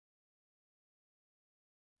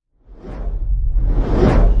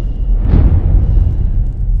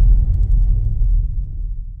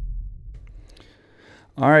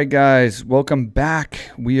All right, guys, welcome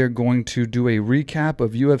back. We are going to do a recap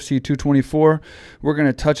of UFC 224. We're going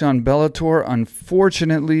to touch on Bellator.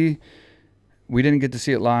 Unfortunately, we didn't get to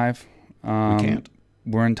see it live. We can't.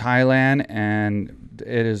 We're in Thailand, and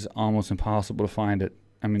it is almost impossible to find it.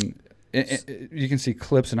 I mean, you can see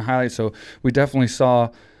clips and highlights. So we definitely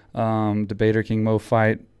saw the Bader King Mo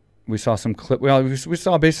fight. We saw some clip. We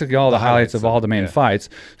saw basically all the highlights of all the main fights.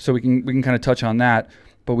 So we can kind of touch on that.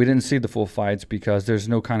 But we didn't see the full fights because there's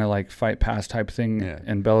no kind of like Fight Pass type thing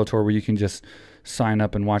in Bellator where you can just sign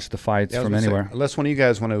up and watch the fights from anywhere. Unless one of you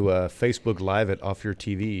guys want to Facebook Live it off your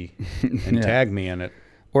TV and tag me in it.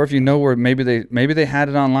 Or if you know where maybe they had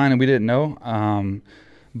it online and we didn't know.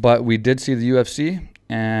 But we did see the UFC,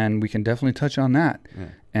 and we can definitely touch on that. Yeah.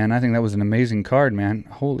 And I think that was an amazing card, man.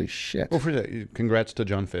 Holy shit. Well, for that, congrats to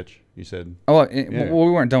John Fitch, you said. Oh, well, we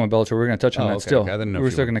weren't done with Bellator. We're going to touch on that still. Okay. I didn't know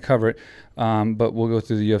we're still going to cover it. But we'll go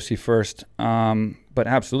through the UFC first. But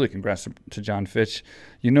absolutely, congrats to John Fitch.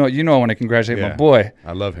 You know I want to congratulate my boy.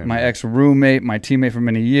 I love him. My ex-roommate, my teammate for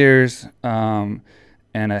many years, and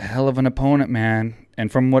a hell of an opponent, man. And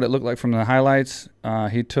from what it looked like from the highlights,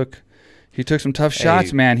 he took some tough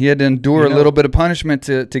shots, man. He had to endure a little bit of punishment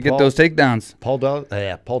to get those takedowns.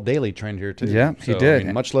 Paul Daley trained here too. Yeah, he did. I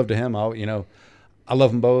mean, much love to him. I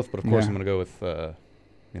love them both, but of course I'm going to go with the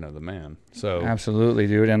man. So absolutely,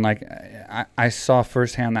 dude. And like I saw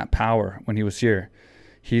firsthand that power when he was here.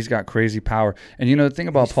 He's got crazy power. And the thing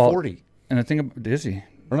about Paul, 40. And the thing about is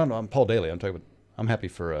No, I'm Paul Daley. I'm happy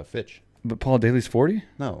for Fitch. But Paul Daley's 40?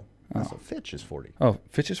 No, Fitch is 40. Oh,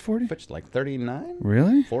 Fitch is 40? Fitch is like 39.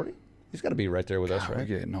 Really? 40. He's got to be right there with us, right?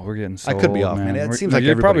 We're getting so I could be old, off, man. It seems like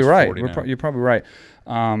you're probably right. 40 You're probably right.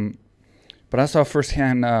 But I saw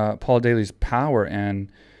firsthand Paul Daley's power,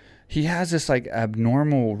 and he has this like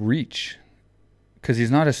abnormal reach because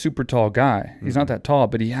he's not a super tall guy. He's not that tall,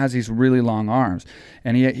 but he has these really long arms,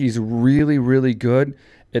 and he's really, really good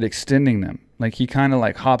at extending them. Like he kind of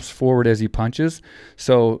like hops forward as he punches.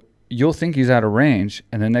 So you'll think he's out of range,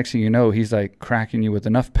 and the next thing you know, he's like cracking you with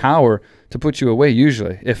enough power to put you away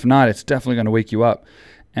usually. If not, it's definitely going to wake you up.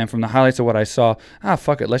 And from the highlights of what I saw,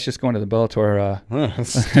 fuck it, let's just go into the Bellator.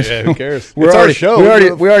 Who cares? It's our show.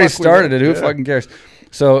 We already started it. Who fucking cares?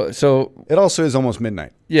 So it also is almost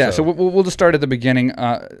midnight. Yeah, so we'll just start at the beginning.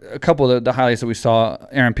 A couple of the highlights that we saw.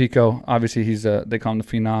 Aaron Pico, obviously they call him the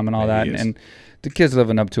Phenom and all that. And the kid's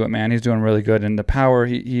living up to it, man. He's doing really good. And the power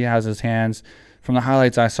he has his hands. From the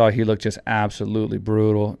highlights I saw, he looked just absolutely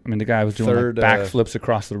brutal. I mean, the guy was doing backflips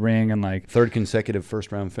across the ring and like third consecutive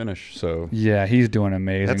first-round finish. So yeah, he's doing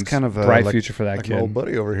amazing. That's kind of bright future for that like kid. My old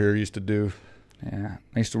buddy over here used to do. Yeah,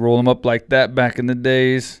 I used to roll him up like that back in the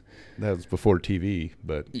days. That was before TV,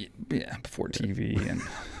 but yeah, before TV and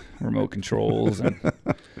remote controls. And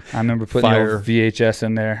I remember putting VHS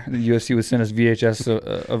in there. The UFC would send us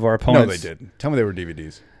VHS of our opponents. No, they didn't. Tell me they were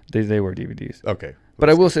DVDs. They were DVDs. Okay. But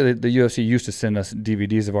I will say that the UFC used to send us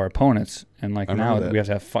DVDs of our opponents, and like now we have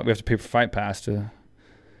to pay for Fight Pass to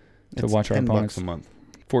watch our opponents. $10 a month.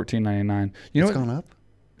 $14.99. It's gone up.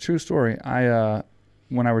 True story.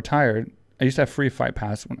 When I retired, I used to have free Fight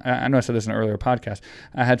Pass. I know I said this in an earlier podcast.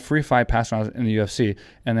 I had free Fight Pass when I was in the UFC,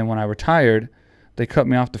 and then when I retired, they cut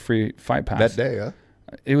me off the free Fight Pass. That day, huh?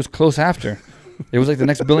 It was close after. It was like the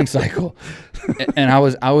next billing cycle, and I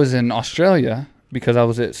was in Australia. Because I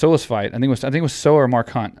was at Souza's fight. I think it was Souza or Mark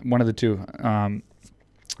Hunt, one of the two. And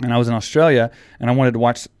I was in Australia, and I wanted to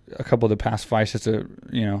watch a couple of the past fights just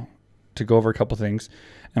to go over a couple things.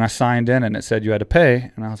 And I signed in, and it said you had to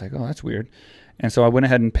pay. And I was like, oh, that's weird. And so I went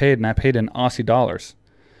ahead and paid, and I paid in Aussie dollars.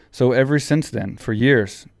 So ever since then, for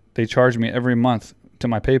years, they charged me every month to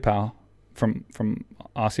my PayPal from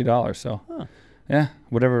Aussie dollars. So yeah,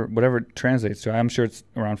 whatever it translates to. I'm sure it's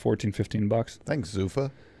around $14-15. Thanks,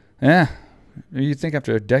 Zuffa. Yeah. You think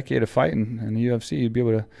after a decade of fighting in the UFC, you'd be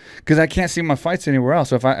able to, because I can't see my fights anywhere else.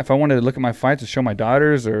 So if I wanted to look at my fights to show my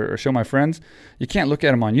daughters or show my friends, you can't look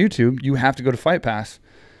at them on YouTube. You have to go to Fight Pass.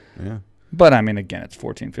 Yeah. But I mean, again, it's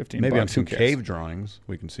 $14-15. Maybe on some cave drawings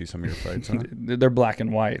we can see some of your fights. Huh? They're black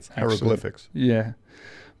and white. Hieroglyphics. Yeah,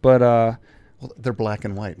 but well, they're black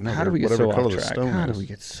and white. No, how do we get so off track? How do we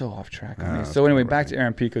get so off track? So anyway, back to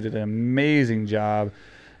Aaron Pico. Did an amazing job.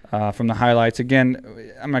 From the highlights. Again,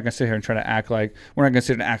 I'm not going to sit here and try to act like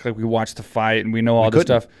we watched the fight and we know all this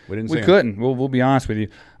stuff. We couldn't. We'll be honest with you.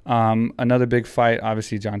 Another big fight,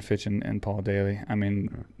 obviously, John Fitch and Paul Daley. I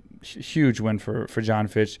mean, huge win for John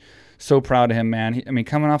Fitch. So proud of him, man.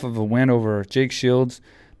 Coming off of a win over Jake Shields,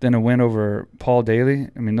 then a win over Paul Daley.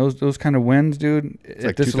 I mean, those kind of wins, dude. It's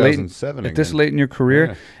like 2007 at this late in your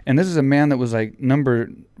career. And this is a man that was like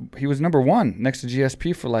he was number one next to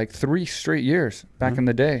GSP for like 3 straight years back in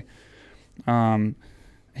the day.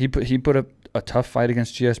 He put up a tough fight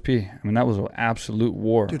against GSP. I mean, that was an absolute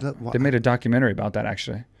war. Dude, they made a documentary about that,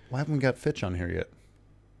 actually. Why haven't we got Fitch on here yet?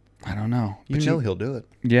 I don't know. You know he'll do it.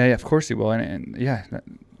 Yeah, of course he will. And yeah,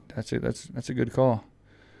 that's a good call.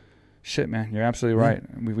 Shit, man, you're absolutely right.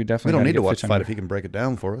 We definitely don't need to watch the fight if he can break it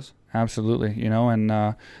down for us. Absolutely, you know. And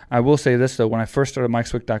I will say this though: when I first started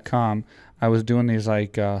MikeSwick.com, I was doing these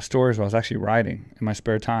like stories where I was actually writing in my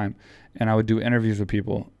spare time, and I would do interviews with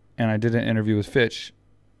people. And I did an interview with Fitch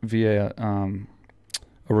via a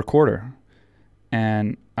recorder,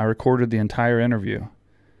 and I recorded the entire interview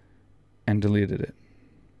and deleted it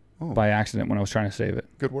by accident when I was trying to save it.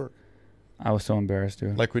 Good work. I was so embarrassed,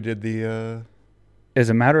 dude. Like we did the. As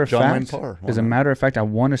a matter of fact, I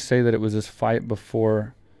want to say that it was this fight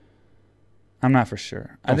before. I'm not for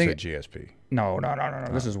sure. I think GSP. No.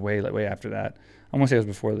 This is way after that. I want to say it was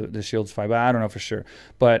before the Shields fight, but I don't know for sure.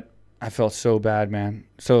 But I felt so bad, man.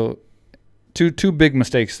 So two big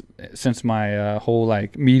mistakes since my whole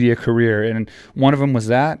like media career, and one of them was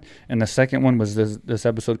that, and the second one was this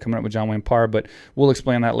episode coming up with John Wayne Parr. But we'll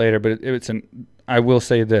explain that later. But I will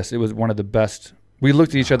say this: it was one of the best. We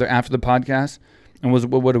looked at each other after the podcast. And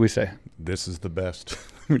what did we say? This is the best.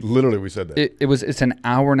 Literally, we said that. It's an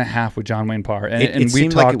hour and a half with John Wayne Parr, and we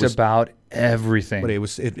talked about everything. But it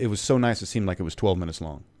was so nice. It seemed like it was 12 minutes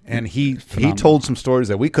long, and he told some stories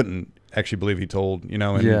that we couldn't actually believe he told. You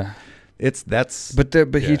know, and yeah,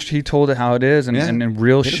 he told it how it is, and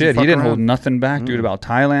real shit. He didn't hold nothing back, dude. About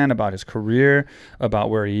Thailand, about his career,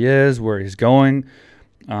 about where he is, where he's going.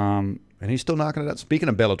 And he's still knocking it out. Speaking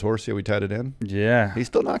of Bellator, see how we tied it in? Yeah. He's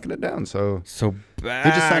still knocking it down. So back,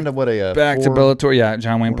 he just signed to Bellator. Yeah,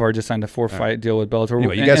 John Wayne Parr just signed a 4-fight deal with Bellator.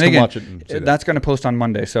 Anyway, you guys can watch it. And see that's going to post on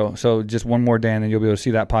Monday. So just one more day, and then you'll be able to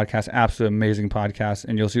see that podcast. Absolutely amazing podcast,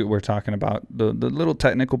 and you'll see what we're talking about, the little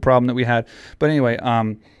technical problem that we had. But anyway,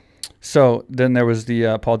 so then there was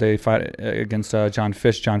the Paul Daley fight against John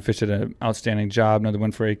Fitch. John Fitch did an outstanding job. Another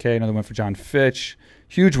win for AK, another win for John Fitch.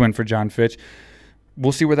 Huge win for John Fitch.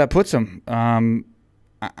 We'll see where that puts him.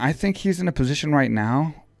 I think he's in a position right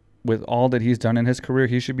now with all that he's done in his career.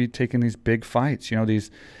 He should be taking these big fights, you know, these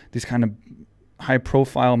kind of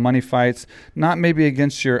high-profile money fights, not maybe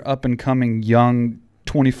against your up-and-coming young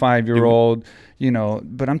 25-year-old, you know,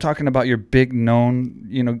 but I'm talking about your big-known,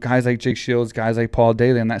 you know, guys like Jake Shields, guys like Paul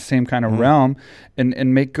Daley in that same kind of realm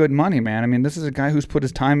and make good money, man. I mean, this is a guy who's put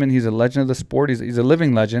his time in. He's a legend of the sport. He's a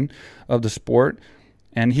living legend of the sport.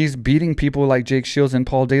 And he's beating people like Jake Shields and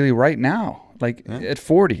Paul Daley right now, like at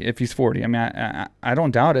 40, if he's 40. I mean, I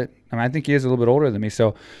don't doubt it. I mean, I think he is a little bit older than me,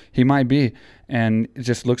 so he might be. And it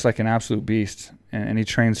just looks like an absolute beast. And he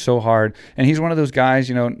trains so hard. And he's one of those guys,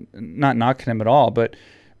 you know, not knocking him at all, but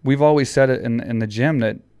we've always said it in the gym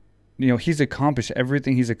that, you know, he's accomplished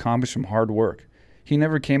everything he's accomplished from hard work. He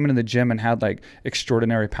never came into the gym and had, like,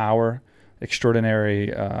 extraordinary power, extraordinary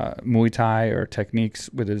Muay Thai or techniques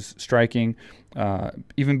with his striking.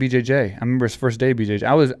 Even BJJ. I remember his first day BJJ.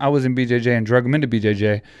 I was in BJJ and drug him into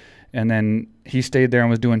BJJ, and then he stayed there and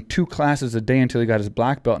was doing 2 classes a day until he got his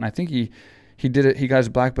black belt. And I think he did it. He got his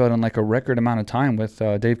black belt in like a record amount of time with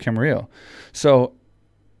Dave Camarillo. So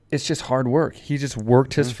it's just hard work. He just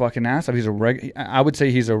worked his fucking ass off. I would say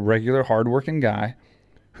he's a regular hardworking guy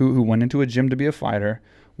who went into a gym to be a fighter,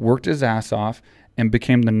 worked his ass off, and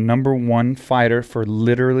became the #1 fighter for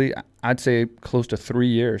literally, I'd say, close to 3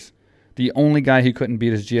 years. The only guy he couldn't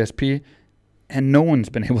beat is GSP, and no one's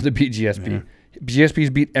been able to beat GSP. Yeah. GSP's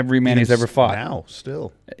beat every man he's ever fought. Now,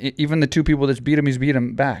 still. Even the 2 people that's beat him, he's beat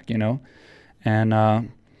him back, you know? And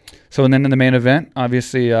then in the main event,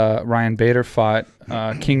 obviously Ryan Bader fought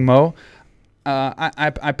King Mo.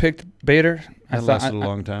 I picked Bader. That lasted a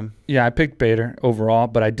long time. Yeah, I picked Bader overall,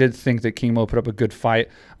 but I did think that King Mo put up a good fight.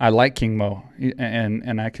 I like King Mo,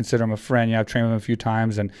 and I consider him a friend. Yeah, I've trained with him a few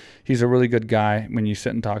times, and he's a really good guy when you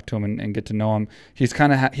sit and talk to him and get to know him. He has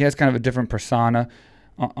kind of a different persona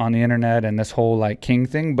on the internet and this whole like King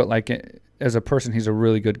thing, but like as a person, he's a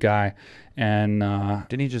really good guy. And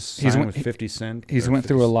didn't he just sign with 50 Cent? He's went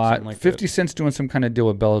through a lot. Like 50 Cent's doing some kind of deal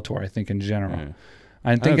with Bellator, I think, in general. Yeah.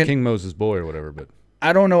 I think King Mo's his boy or whatever, but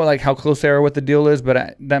I don't know like how close they are, what the deal is,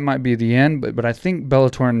 but that might be the end. But I think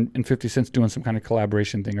Bellator and 50 Cent's doing some kind of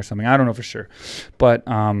collaboration thing or something. I don't know for sure, but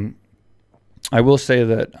I will say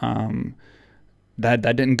that that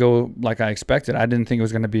didn't go like I expected. I didn't think it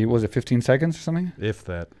was going to be. Was it 15 seconds or something? If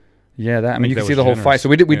that. Yeah, that. I mean, you can see the whole fight. So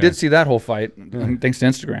we did see that whole fight thanks to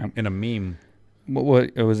Instagram. In a meme. What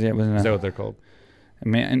it was? It was. Is that what they're called?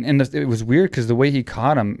 Man, and it was weird because the way he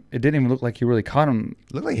caught him, it didn't even look like he really caught him.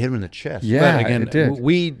 It looked like he hit him in the chest. Yeah, again, it did.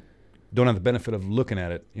 don't have the benefit of looking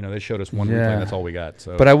at it. You know, they showed us one replay, and that's all we got.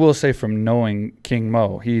 So, but I will say, from knowing King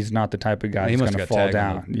Mo, he's not the type of guy he that's must going to have fall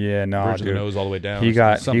down. Yeah, no, verge of dude. the nose all the way down. He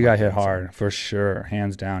got hit hard for sure,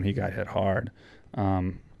 hands down. He got hit hard.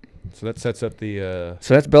 So that sets up the.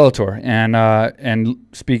 So that's Bellator, and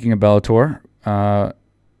speaking of Bellator,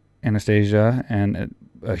 Anastasia and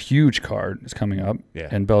a huge card is coming up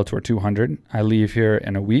in Bellator 200. I leave here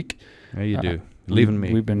in a week. Yeah, you do. Leaving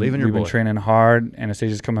me. We've been training hard.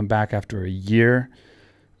 Anastasia's coming back after a year.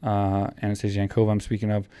 Anastasia Yankova, I'm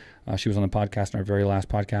speaking of. She was on the podcast, our very last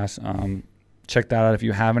podcast. Check that out if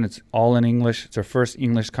you haven't. It's all in English. It's our first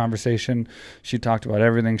English conversation. She talked about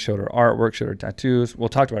everything, showed her artwork, showed her tattoos. Well,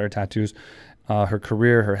 talked about her tattoos, her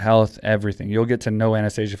career, her health, everything. You'll get to know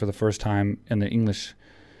Anastasia for the first time in the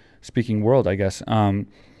English-speaking world, I guess.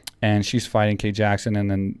 And she's fighting Kate Jackson,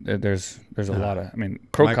 and then there's a lot of,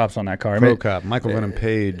 Crow Cop's on that card. Crow Cop, Michael Venom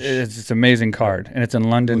Page. It's an amazing card, and it's in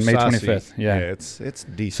London, May 25th. Yeah, it's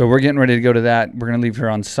decent. So we're getting ready to go to that. We're going to leave here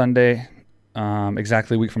on Sunday,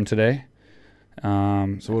 exactly a week from today.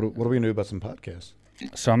 So what are we going to do about some podcasts?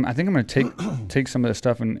 So I think I'm going to take some of this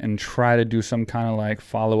stuff and try to do some kind of like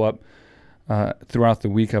follow-up throughout the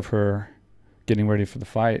week of her getting ready for the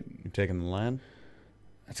fight. You taking the line?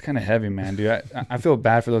 That's kind of heavy, man, dude. I feel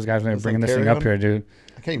bad for those guys when they're bringing this thing up here, dude.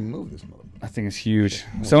 I can't even move this mother. I think it's huge.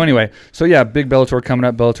 So anyway, big Bellator coming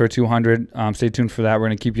up, Bellator 200. Stay tuned for that. We're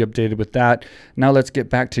going to keep you updated with that. Now let's get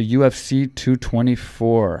back to UFC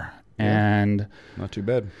 224. And not too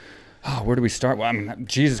bad. Oh, where do we start? Well,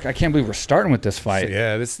 Jesus, I can't believe we're starting with this fight.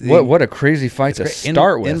 So, yeah, what a crazy fight to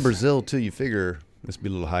start with. In Brazil too, you figure this would be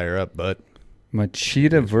a little higher up, but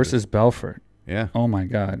Machida versus Belfort. Yeah. Oh my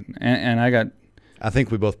God. I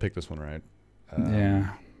think we both picked this one right.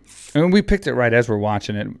 Yeah. We picked it right as we're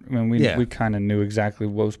watching it. We kind of knew exactly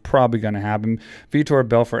what was probably going to happen. Vitor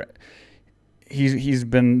Belfort, he's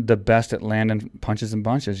been the best at landing punches and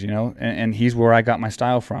bunches, and he's where I got my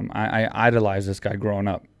style from. I idolized this guy growing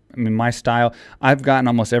up. My style, I've gotten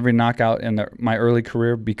almost every knockout in my early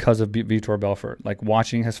career because of Vitor Belfort, like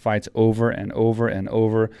watching his fights over and over and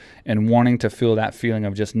over and wanting to feel that feeling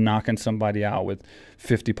of just knocking somebody out with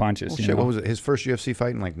 50 punches. What was it? His first UFC fight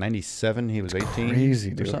in like 97? He was 18?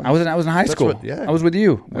 Crazy, dude. I was in high school. I was with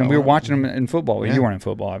you when we were watching him in football. Well, you weren't in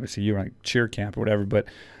football, obviously. You were like cheer camp or whatever. But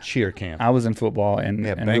cheer camp. I was in football. And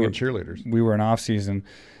banging cheerleaders. We were in off-season.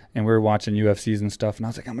 And we were watching UFCs and stuff, and I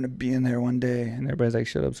was like, I'm going to be in there one day. And everybody's like,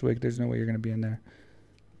 shut up, Swick. There's no way you're going to be in there.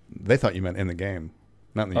 They thought you meant in the game,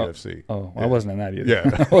 not in the UFC. Oh, I wasn't in that either.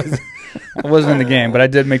 Yeah. I wasn't in the game, but I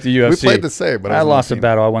did make the UFC. We played the same, but I lost the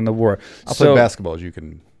battle. I won the war. I played basketball, as you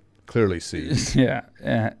can clearly see. Yeah.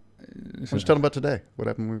 Let's tell them about today. What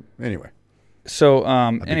happened? Anyway. So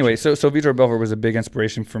so Vitor Belfort was a big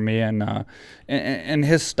inspiration for me, and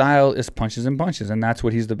his style is punches and bunches, and that's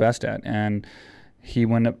what he's the best at. And he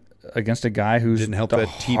went up against a guy who's the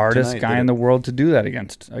hardest guy in the world to do that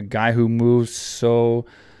against. A guy who moves so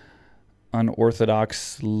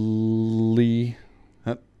unorthodoxly.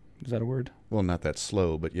 Is that a word? Well, not that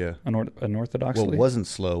slow, but yeah. Unorthodoxly? Well, it wasn't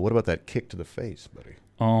slow. What about that kick to the face, buddy?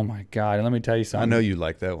 Oh, my God. And let me tell you something. I know you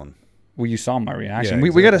like that one. Well, you saw my reaction.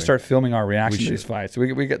 Yeah, we got to start filming our reaction to these fights.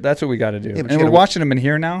 That's what we got to do. Yeah, and we're watching them in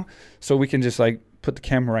here now, so we can just like put the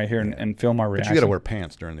camera right here and film our reaction. But you got to wear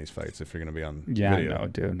pants during these fights if you're going to be on video. Yeah, no,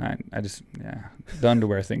 dude. I just the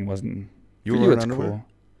underwear thing wasn't. You were wearing underwear? Cool.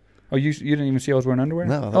 Oh, you didn't even see I was wearing underwear?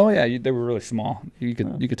 No. Oh yeah, they were really small. You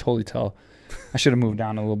could totally tell. I should have moved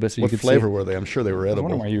down a little bit so you could see. What flavor were they? I'm sure they were edible. I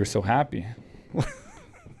wonder why you were so happy.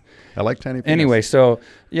 I like tiny penis. Anyway, so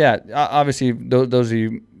yeah, obviously those of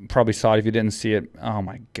you probably saw it. If you didn't see it, oh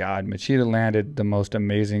my God, Machida landed the most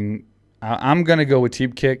amazing. I'm gonna go with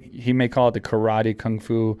teep kick. He may call it the karate kung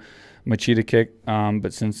fu Machida kick,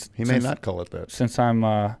 but since he may not call it that. Since I'm,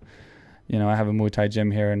 I have a Muay Thai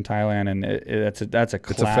gym here in Thailand, and that's a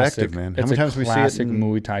classic. It's effective, man. How many times we see it in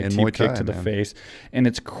Muay Thai teep kick to the face, and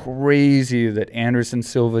it's crazy that Anderson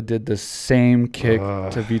Silva did the same kick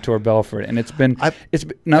to Vitor Belfort, and it's been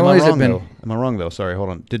not only has it been. Am I wrong though? Sorry, hold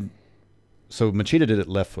on. So Machida did it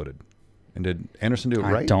left-footed, and did Anderson do it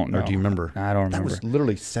right? I don't know. Or do you remember? I don't remember. That was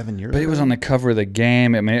literally 7 years ago. But it was on the cover of the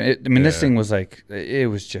game. This thing was like, it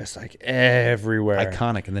was just like everywhere.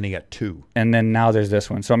 Iconic, and then he got 2. And then now there's this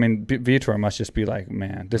one. So, Vitor must just be like,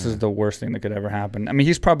 man, this is the worst thing that could ever happen.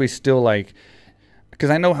 He's probably still like, because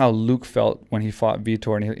I know how Luke felt when he fought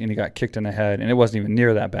Vitor and he got kicked in the head, and it wasn't even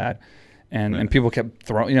near that bad. And people kept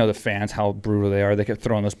throwing, the fans, how brutal they are. They kept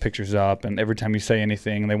throwing those pictures up, and every time you say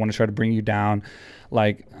anything, they want to try to bring you down.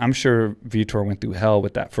 Like, I'm sure Vitor went through hell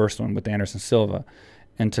with that first one with Anderson Silva.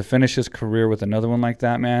 And to finish his career with another one like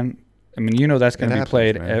that, man, I mean, you know that's going to be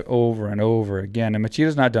played man. over and over again. And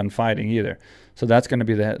Machida's not done fighting either. So that's going to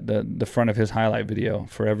be the front of his highlight video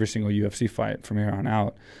for every single UFC fight from here on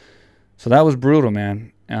out. So that was brutal,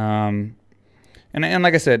 man. And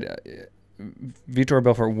like I said, Vitor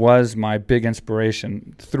Belfort was my big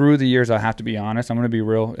inspiration. Through the years, I have to be honest. I'm going to be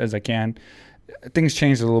real as I can. Things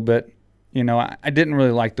changed a little bit. You know, I didn't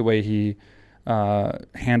really like the way he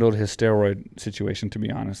handled his steroid situation, to be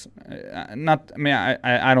honest.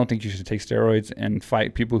 I don't think you should take steroids and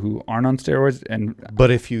fight people who aren't on steroids.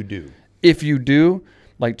 But if you do,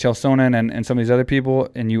 like Chelsonen and some of these other people,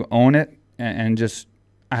 and you own it, and just,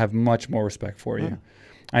 I have much more respect for you.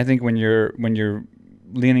 I think when you're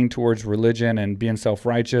leaning towards religion and being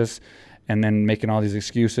self-righteous, and then making all these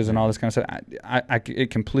excuses and all this kind of stuff,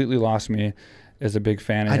 it completely lost me as a big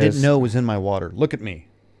fan of his. I didn't know it was in my water. Look at me.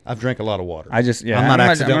 I've drank a lot of water. I'm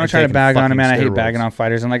not trying to bag on him, man. I hate bagging on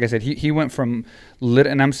fighters. And like I said, he went from,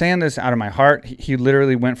 and I'm saying this out of my heart, he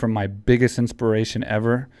literally went from my biggest inspiration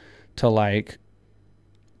ever to like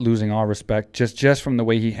losing all respect just from the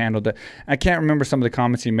way he handled it. I can't remember some of the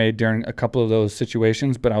comments he made during a couple of those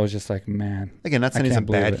situations, but I was just like, man. Again, not saying he's a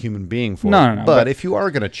bad human being for it. No. But if you are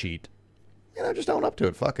going to cheat, just own up to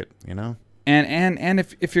it. Fuck it, And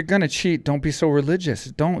if you're gonna cheat, don't be so religious.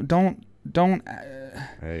 Don't.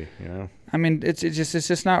 Hey, I mean, it's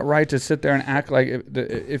just not right to sit there and act like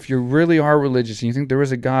if you really are religious and you think there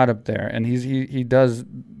is a God up there and he does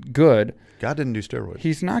good. God didn't do steroids.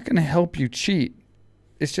 He's not going to help you cheat.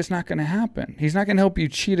 It's just not going to happen. He's not going to help you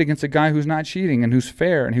cheat against a guy who's not cheating and who's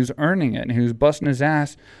fair and who's earning it and who's busting his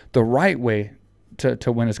ass the right way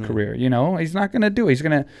to win his career. He's not going to do it. He's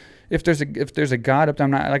going to. If there's a God up there,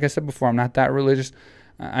 I'm not, like I said before, I'm not that religious.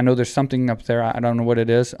 I know there's something up there. I don't know what it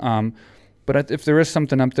is. But if there is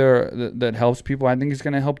something up there that helps people, I think he's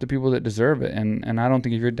going to help the people that deserve it. And I don't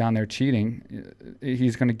think if you're down there cheating,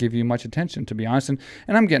 he's going to give you much attention, to be honest. And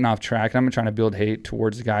I'm getting off track. I'm not trying to build hate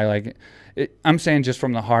towards the guy. I'm saying just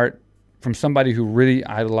from the heart, from somebody who really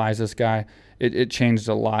idolized this guy, it changed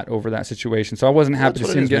a lot over that situation. So I wasn't happy to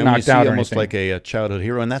see him get knocked out or almost anything. Like a childhood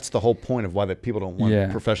hero, and that's the whole point of why that people don't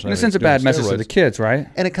want professional. And it sends a bad message to the kids, right?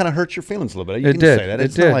 And it kind of hurts your feelings a little bit. You can say that.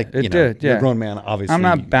 It's not like you're a grown man, obviously. I'm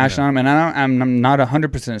not bashing on him, and I'm not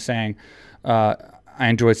 100% saying I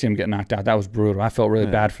enjoyed seeing him get knocked out. That was brutal. I felt really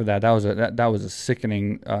bad for that. That was a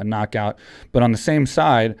sickening knockout. But on the same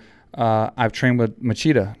side, I've trained with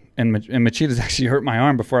Machida, and Machida's actually hurt my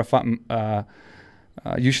arm before I fought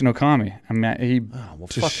Yushin Okami. I mean,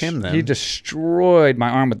 fuck him then. He destroyed my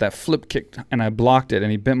arm with that flip kick, and I blocked it, and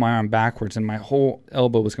he bent my arm backwards, and my whole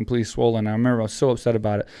elbow was completely swollen. I remember I was so upset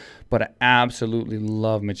about it, but I absolutely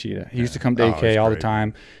love Machida. He used to come to AKA all the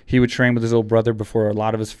time. He would train with his little brother before a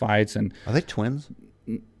lot of his fights. And are they twins?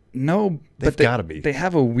 No, but they gotta be. They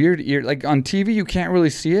have a weird ear. Like on TV, you can't really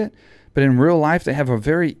see it, but in real life, they have a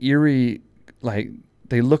very eerie,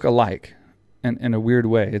 they look alike. In a weird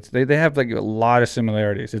way. They have like a lot of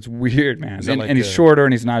similarities. It's weird, man. And he's shorter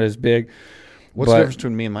and he's not as big. What's the difference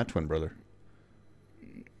between me and my twin brother?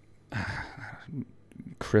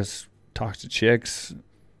 Chris talks to chicks.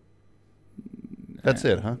 That's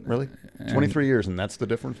it, huh? Really? 23 years, and that's the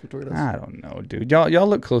difference between us? I don't know, dude. Y'all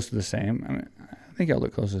look close to the same. I mean, I think y'all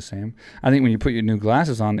look close to the same. I think when you put your new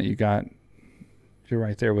glasses on that you got, you're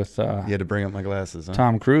right there with you had to bring up my glasses, huh?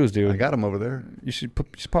 Tom Cruise, dude. I got them over there. You should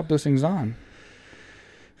pop those things on.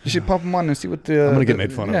 You should pop them on and see what the... I'm going to get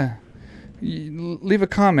made fun of. Yeah. Leave a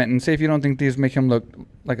comment and say if you don't think these make him look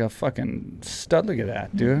like a fucking stud. Look at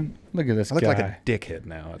that, dude. Look at this guy. I look like a dickhead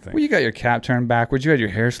now, I think. Well, you got your cap turned backwards. You had your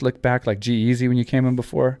hair slicked back like G-Eazy when you came in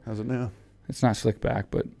before. How's it now? It's not slicked back,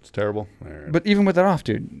 but... It's terrible. All right. But even with that off,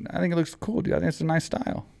 dude, I think it looks cool, dude. I think it's a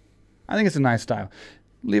nice style.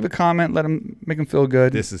 Leave a comment. Make him feel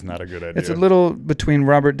good. This is not a good idea. It's a little between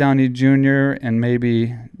Robert Downey Jr. and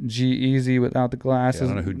maybe G-Eazy without the glasses. Yeah, I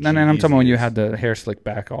don't know who and I'm talking about when you is. had the hair slicked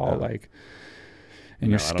back all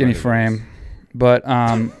in your skinny frame. But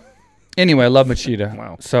anyway, I love Machida.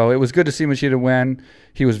 Wow. So it was good to see Machida win.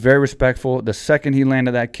 He was very respectful. The second he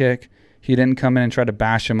landed that kick, he didn't come in and try to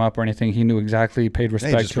bash him up or anything. He knew exactly. He paid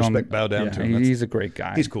respect to him. Bow down to him. He's a great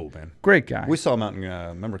guy. He's cool, man. Great guy. We saw him out in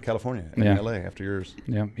remember California, in LA after yours.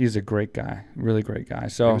 Yeah, he's a great guy. Really great guy.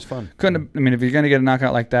 So it was fun. I mean, if you're gonna get a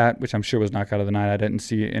knockout like that, which I'm sure was knockout of the night, I didn't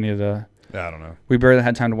see any of the. I don't know. We barely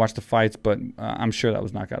had time to watch the fights, but I'm sure that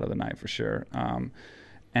was knockout of the night for sure.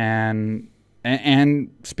 And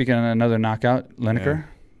speaking of another knockout, Lineker,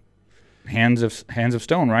 hands of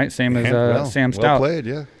stone, right? Same as Sam Stout. Well played,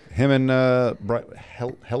 yeah. Him and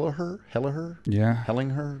Kelleher? Yeah.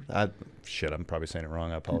 Kelleher? I'm probably saying it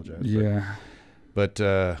wrong. I apologize. Yeah. But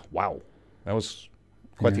wow. That was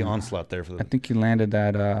quite the onslaught there for I the. think he landed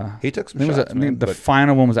that. He took some I think shots. I think the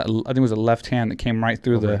final one was that. I think it was a left hand that came right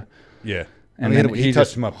through the. Yeah, And I mean, then he he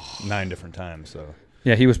touched just- him up 9 different times. So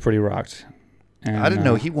Yeah, he was pretty rocked. And, I didn't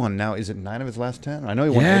know he won. Now is it 9 of his last 10? I know he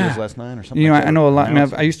won 8 of his last 9 or something. You know, like that. I know a lot. I mean,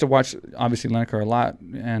 Now I used to watch obviously Lineker a lot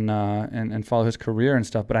and follow his career and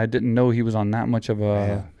stuff, but I didn't know he was on that much of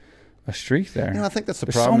a streak there. you know, I think that's the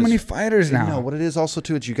There's problem. so many is- fighters now. You know, what it is also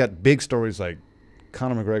too is you got big stories like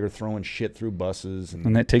Conor McGregor throwing shit through buses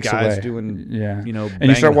and that takes guys away. doing Yeah. you know, And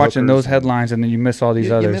you start banging watching those hookers and- headlines, and then you miss all these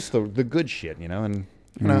you others. miss the good shit, you know, and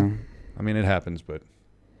you Yeah. know, I mean, it happens, but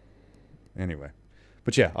anyway.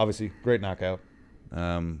 But yeah, obviously, great knockout,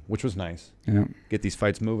 which was nice. Yeah. Get these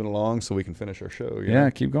fights moving along so we can finish our show. you Yeah,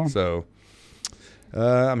 know? keep going. So,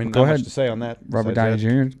 I mean, Go not ahead. much to say on that. Robert besides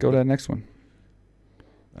Downey that. Jr., go to that next one.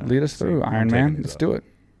 Lead us See, through, I'm Iron taking Man. these Let's off. do it.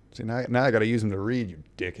 See, now I got to use them to read, you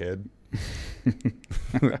dickhead.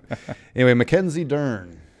 Anyway, Mackenzie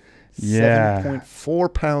Dern. Yeah.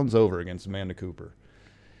 7.4 pounds over against Amanda Cooper.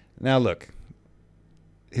 Now, look,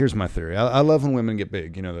 here's my theory. I love when women get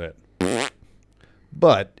big. You know that.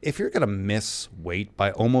 But if you're going to miss weight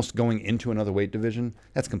by almost going into another weight division,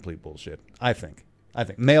 that's complete bullshit, I think.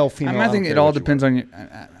 Male, female, I think it all depends on you.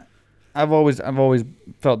 I've always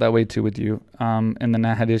felt that way too with you. And then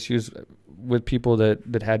I had issues with people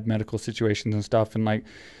that had medical situations and stuff. And like,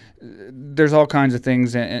 there's all kinds of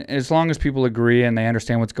things. And as long as people agree and they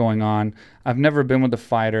understand what's going on, I've never been with a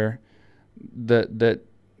fighter that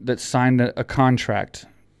signed a contract,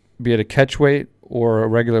 be it a catch weight or a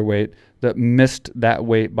regular weight, that missed that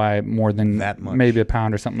weight by more than that much. Maybe a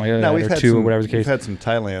pound or something like that, we've or had 2 some, or whatever the case. We've had some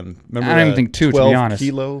Thailand. Remember I don't even think 2, to be 12 honest.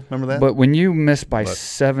 kilo? Remember that? But when you miss by But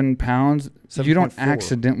 7 pounds, you don't 7.4.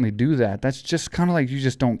 accidentally do that. That's just kind of like you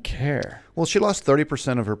just don't care. Well, she lost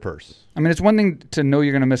 30% of her purse. I mean, it's one thing to know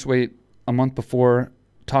you're going to miss weight a month before,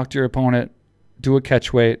 talk to your opponent, do a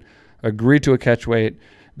catch weight, agree to a catch weight.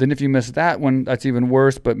 Then if you miss that one, that's even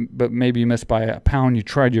worse, but maybe you missed by a pound. You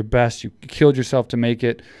tried your best. You killed yourself to make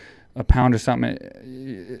it a pound or something,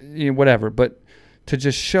 whatever. But to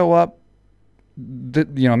just show up,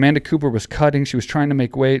 Amanda Cooper was cutting. She was trying to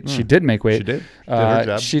make weight. She did make weight. She did. She did her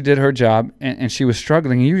job. She did her job, and she was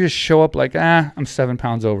struggling. And you just show up like, I'm 7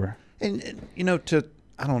 pounds over. And I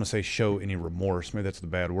don't want to say show any remorse. Maybe that's the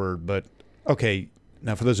bad word. But, okay,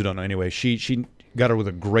 now for those who don't know anyway, she got her with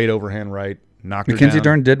a great overhand right, knocked her down. Mackenzie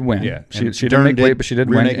Dern did win. Yeah. She didn't make weight, but she did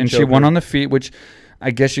win. And she won on the feet, which I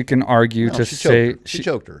guess you can argue to say she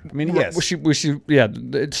choked her. I mean, yes.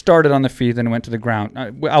 It started on the feet, then it went to the ground.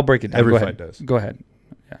 I'll break it down. Every Go fight ahead. does. Go ahead.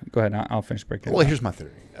 Yeah, go ahead. I'll finish breaking it Well, down. here's my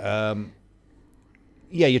theory.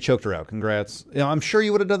 Yeah, you choked her out. Congrats. I'm sure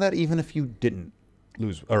you would have done that even if you didn't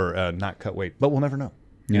lose or not cut weight, but we'll never know.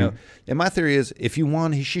 You know? And my theory is if you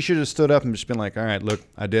won, she should have stood up and just been like, all right, look,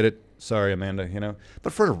 I did it. Sorry, Amanda,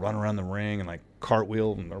 But for her to run around the ring and like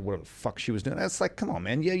cartwheel or whatever the fuck she was doing, that's like, come on,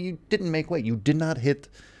 man. Yeah, you didn't make weight. You did not hit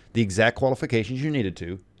the exact qualifications you needed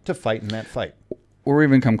to fight in that fight. Or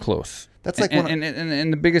even come close. That's like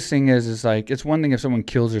and the biggest thing is like, it's one thing if someone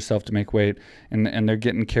kills herself to make weight and they're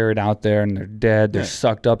getting carried out there and they're dead, they're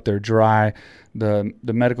sucked up, they're dry. The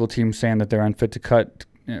medical team saying that they're unfit to cut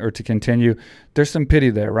or to continue. There's some pity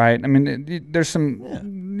there, right? I mean, there's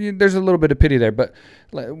a little bit of pity there, but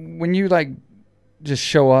when you like just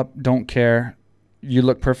show up, don't care, you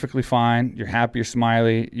look perfectly fine, you're happy, you're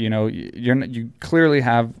smiley, you clearly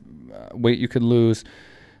have weight you could lose,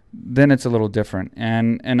 then it's a little different.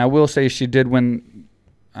 And I will say she did win.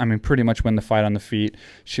 I mean, pretty much win the fight on the feet.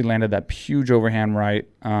 She landed that huge overhand right.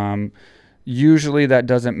 Usually that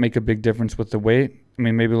doesn't make a big difference with the weight. I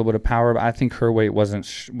mean, maybe a little bit of power, but I think her weight wasn't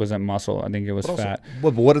muscle. I think it was fat.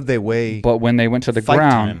 But what did they weigh? But when they went to the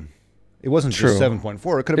ground, it wasn't just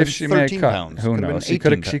 7.4. It could have been 13 pounds. Who knows? She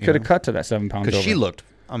could have cut to that 7 pounds. Because she looked.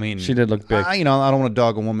 I mean, she did look big. I don't want to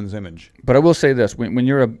dog a woman's image. But I will say this: when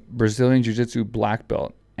you're a Brazilian Jiu-Jitsu black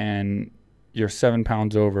belt and you're 7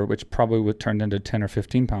 pounds over, which probably would turn into 10 or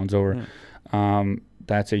 15 pounds over,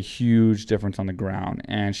 that's a huge difference on the ground.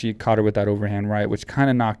 And she caught her with that overhand right, which kind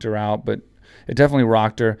of knocked her out, but it definitely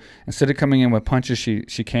rocked her. Instead of coming in with punches,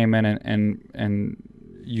 she came in and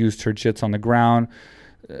used her jits on the ground.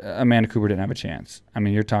 Amanda Cooper didn't have a chance. I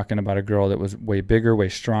mean, you're talking about a girl that was way bigger, way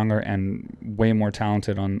stronger, and way more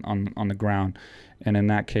talented on the ground. And in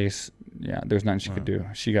that case, yeah, there's nothing she could do.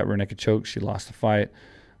 She got rear naked choke. She lost the fight.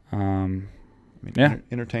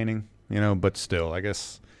 Entertaining, but still, I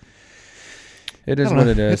guess it is what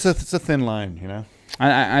it is. It's a thin line,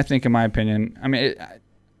 I think, in my opinion, I mean,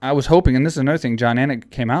 I was hoping, and this is another thing, John Anik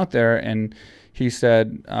came out there and he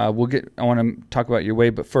said, I want to talk about your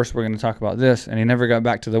weight, but first we're going to talk about this. And he never got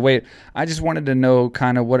back to the weight. I just wanted to know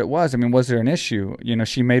kind of what it was. I mean, was there an issue? You know,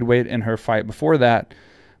 she made weight in her fight before that,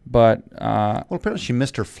 but... well, apparently she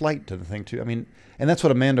missed her flight to the thing, too. I mean, and that's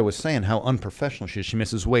what Amanda was saying, how unprofessional she is. She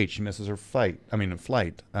misses weight. She misses her flight.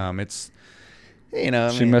 It's... You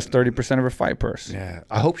know, she missed 30% of her fight purse. Yeah.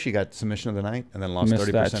 I hope she got submission of the night and then lost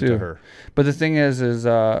 30% to her. But the thing is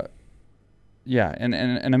yeah, and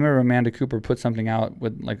I remember Amanda Cooper put something out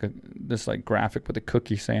with like this graphic with a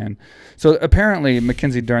cookie saying, so apparently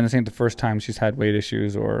Mackenzie Dern, this ain't the first time she's had weight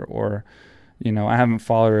issues or you know, I haven't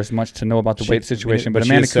followed her as much to know about the weight situation, but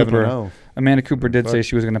Amanda Cooper did say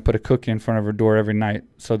she was going to put a cookie in front of her door every night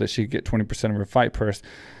so that she'd get 20% of her fight purse.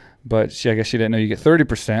 But I guess she didn't know you get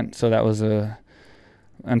 30%, so that was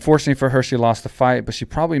unfortunately for her, she lost the fight, but she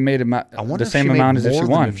probably made the same amount as if she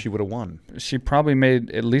won. If she would have won, she probably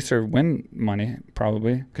made at least her win money,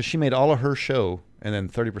 probably, because she made all of her show and then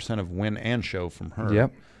 30% of win and show from her.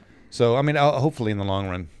 Yep. So I mean, hopefully in the long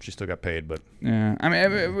run, she still got paid. But yeah, I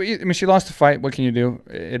mean, she lost the fight. What can you do?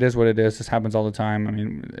 It is what it is. This happens all the time. I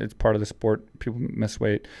mean, it's part of the sport. People miss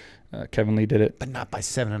weight. Kevin Lee did it, but not by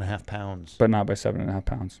 7.5 pounds. But not by 7.5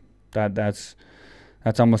 pounds. That's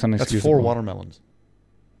almost unexcusable. That's 4 watermelons.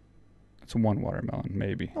 It's 1 watermelon,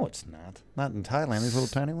 maybe. No, it's not. Not in Thailand. These little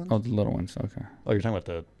tiny ones. Oh, the little ones. Okay. Oh, you're talking about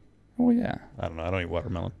the... Oh, yeah. I don't know. I don't eat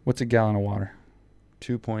watermelon. What's a gallon of water?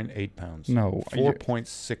 2.8 pounds. No.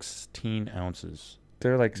 4.16 ounces.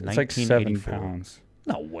 They're like, it's like 7 pounds.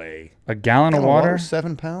 No way. A gallon of water?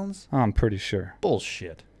 7 pounds? Oh, I'm pretty sure.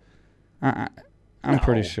 Bullshit. I'm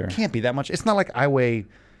pretty sure. It can't be that much. It's not like I weigh...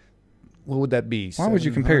 What would that be? Why would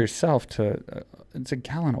you compare yourself to... it's a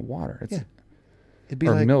gallon of water. It's, yeah. It'd be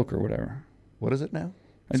or like milk or whatever. What is it now?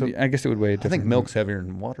 I guess it would weigh different. I think milk's heavier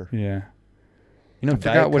than water. Yeah. You know, I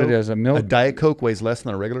forgot what it is. A Diet Coke weighs less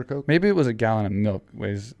than a regular Coke? Maybe it was a gallon of milk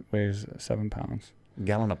weighs 7 pounds. A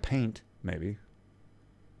gallon of paint, maybe.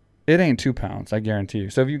 It ain't 2 pounds, I guarantee you.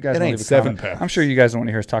 So if you guys it ain't 7 pounds. I'm sure you guys don't want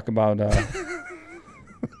to hear us talk about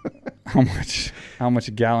how much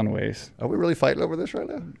a gallon weighs. Are we really fighting over this right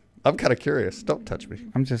now? I'm kind of curious. Don't touch me.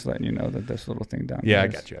 I'm just letting you know that this little thing down here. Yeah,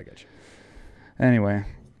 is. I got you. Anyway.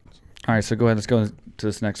 All right, so go ahead. Let's go to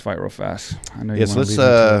this next fight real fast. I know. Yes, let's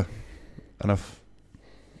enough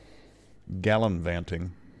gallon-vanting.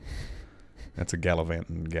 That's a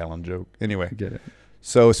gallivanting gallon joke. Anyway, get it.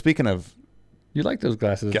 So speaking of, you like those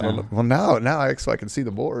glasses? Well, now so I can see the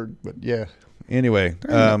board. But yeah. Anyway,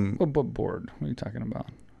 what board? What are you talking about?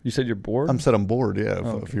 You said you're bored. I'm bored. Yeah.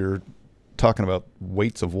 Oh, if you're talking about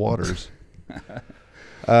weights of waters.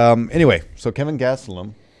 Anyway, so Kevin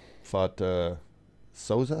Gastelum fought.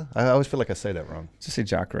 Souza? I always feel like I say that wrong. Just say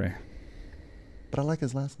Jacare. But I like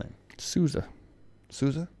his last name. Souza.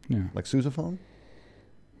 Souza? Yeah. Like sousaphone?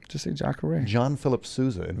 Just say Jacare. John Philip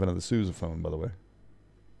Souza invented the sousaphone, by the way.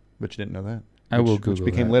 But you didn't know that. I will Google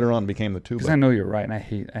which later on became the tuba. Because I know you're right, and I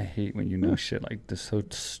hate when you know shit like this. So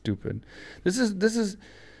stupid. This is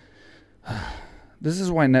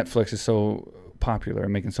why Netflix is so popular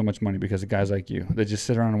and making so much money, because of guys like you that just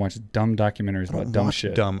sit around and watch dumb documentaries about dumb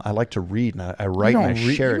shit. I like to read and I write and I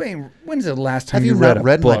share it. When's the last time you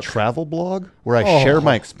read my travel blog where I share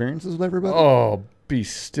my experiences with everybody? Oh, be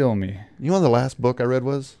still me. You know what the last book I read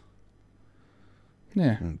was?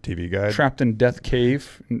 Yeah. TV Guide. Trapped in Death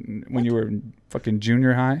Cave when you were in fucking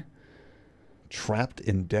junior high. Trapped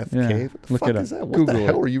in Death Cave? What the fuck is that? What Google the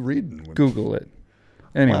hell were you reading? Google it.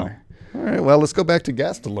 Anyway. Wow. All right, well, let's go back to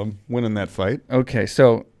Gastelum winning that fight. Okay,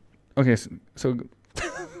 so we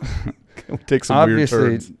take some weird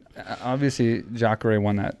turns. Obviously, Jacare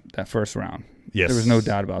won that first round. Yes. There was no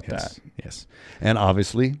doubt about that. Yes. And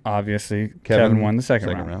obviously, Kevin won the second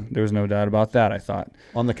round. There was no doubt about that, I thought.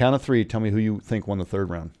 On the count of 3, tell me who you think won the third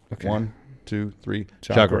round. Okay. 1, 2, 3.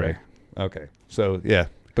 Jacare. Okay. So, yeah.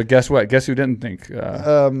 But guess what? Guess who didn't think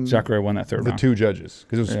Jacare won that third round? The 2 judges,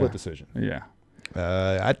 because it was a split decision. Yeah.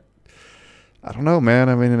 I don't know, man.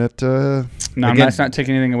 I mean, no, I'm not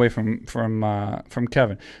taking anything away from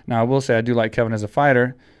Kevin. Now, I will say I do like Kevin as a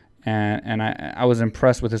fighter, and I was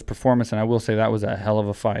impressed with his performance, and I will say that was a hell of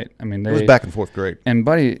a fight. I mean, it was back and forth great. And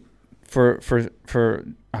buddy, for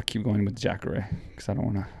I'll keep going with Jacare because I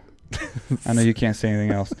don't want to. I know you can't say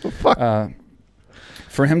anything else.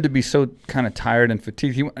 For him to be so kind of tired and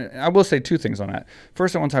fatigued, I will say 2 things on that.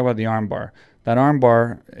 First, I want to talk about the arm bar. That arm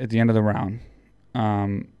bar at the end of the round.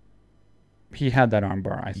 He had that arm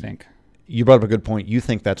bar, I think. You brought up a good point. You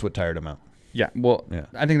think that's what tired him out. Yeah,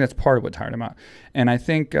 I think that's part of what tired him out. And I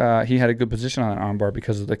think he had a good position on that arm bar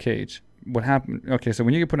because of the cage. what happened. Okay, so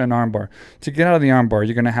when you get put in an arm bar, to get out of the arm bar,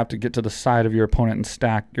 you're going to have to get to the side of your opponent and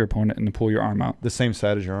stack your opponent and then pull your arm out. The same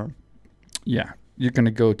side as your arm? Yeah. You're going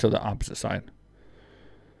to go to the opposite side.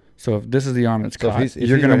 So if this is the arm that's So caught, if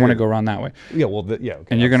you're going to want to go around that way. Yeah, well, yeah. Okay,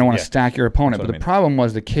 And you're going to want to stack your opponent. That's But what the I mean. problem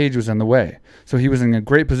was the cage was in the way. So he was in a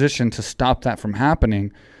great position to stop that from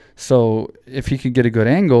happening. So if he could get a good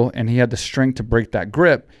angle and he had the strength to break that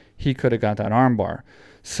grip, he could have got that arm bar.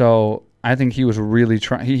 So I think he was really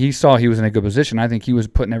trying. He saw he was in a good position. I think he was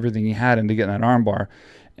putting everything he had into getting that arm bar.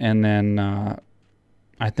 And then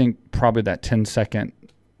I think probably that 10-second,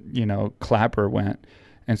 clapper went.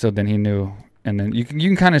 And so then he knew. And then you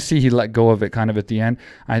can kind of see he let go of it kind of at the end.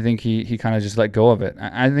 I think he kind of just let go of it.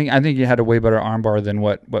 I think he had a way better arm bar than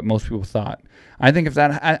what most people thought. I think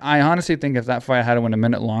I honestly think if that fight had went a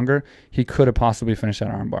minute longer, he could have possibly finished that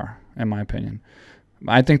arm bar, in my opinion.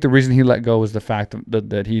 I think the reason he let go was the fact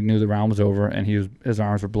that he knew the round was over and his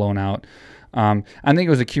arms were blown out. I think it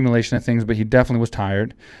was accumulation of things, but he definitely was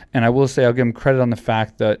tired. And I will say I'll give him credit on the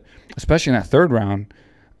fact that, especially in that third round,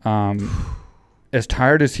 as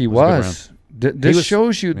tired as he was, this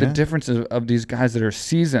shows you the differences of these guys that are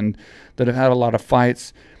seasoned, that have had a lot of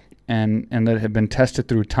fights, and that have been tested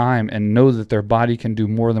through time and know that their body can do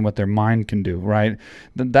more than what their mind can do, right?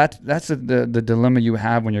 That's the dilemma you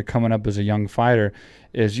have when you're coming up as a young fighter,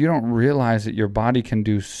 is you don't realize that your body can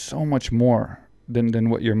do so much more than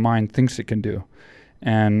what your mind thinks it can do.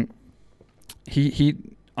 And he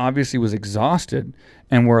obviously was exhausted,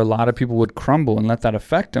 and where a lot of people would crumble and let that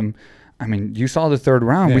affect him. I mean, you saw the third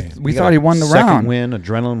round. Yeah, we thought he won the second round. Win,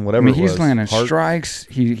 adrenaline, whatever. I mean, he's it was. landing strikes.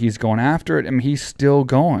 He's going after it. I mean, he's still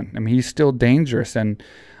going. I mean, he's still dangerous. And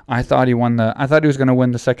I thought he won I thought he was going to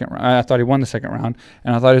win the second round. I thought he won the second round,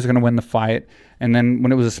 and I thought he was going to win the fight. And then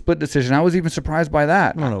when it was a split decision, I was even surprised by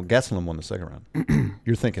that. No, Gastelum won the second round.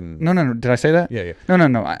 You're thinking? No. Did I say that? Yeah.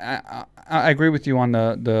 No. I agree with you on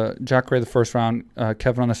the Jacare the first round,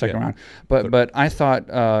 Kelvin on the second round. But I thought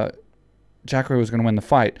Jacare was going to win the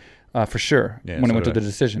fight. For sure, when it went to the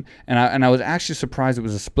decision. And I was actually surprised it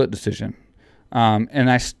was a split decision. And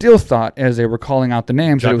I still thought, as they were calling out the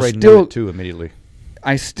names, that it was still knew it too immediately.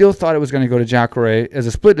 I still thought it was going to go to Jacare as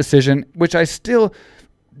a split decision, which I still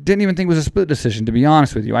didn't even think was a split decision, to be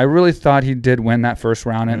honest with you. I really thought he did win that first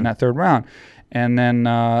round and that third round. And then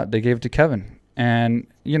they gave it to Kelvin. And,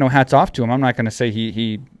 hats off to him. I'm not going to say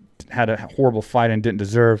he had a horrible fight and didn't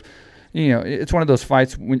deserve. It's one of those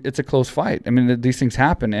fights. It's a close fight. I mean, these things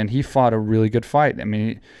happen, and he fought a really good fight. I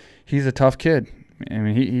mean, he's a tough kid. I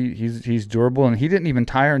mean, he's durable, and he didn't even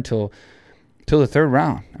tire until the third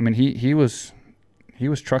round. I mean, he was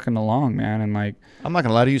trucking along, man, and like. I'm not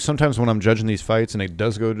gonna lie to you. Sometimes when I'm judging these fights and it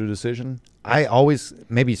does go to a decision, I always,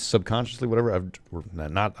 maybe subconsciously, whatever, or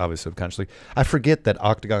not obviously subconsciously, I forget that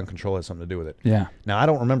octagon control has something to do with it. Yeah. Now I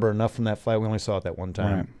don't remember enough from that fight. We only saw it that one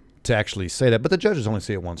time. Right. To actually say that, but the judges only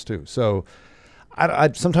see it once too. So,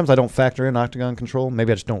 I sometimes I don't factor in octagon control.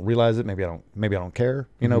 Maybe I just don't realize it. Maybe I don't care.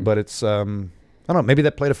 But it's I don't know. Maybe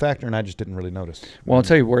that played a factor, and I just didn't really notice. Well, I'll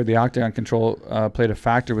tell you where the octagon control played a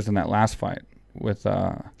factor was in that last fight with.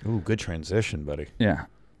 Ooh, good transition, buddy. Yeah.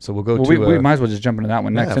 So we'll go to. We might as well just jump into that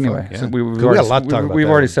one next anyway. Yeah. So we've got a lot to talk about. We've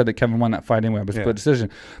already said that Kelvin won that fight anyway, but split decision.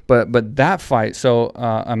 But that fight, so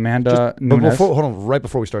Amanda Nunes. Hold on, right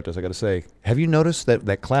before we start this, I got to say, have you noticed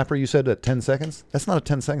that clapper you said at 10 seconds? That's not at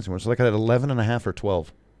 10 seconds anymore. It's like at 11 and a half or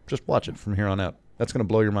 12. Just watch it from here on out. That's going to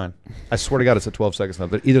blow your mind. I swear to God, it's at 12 seconds now.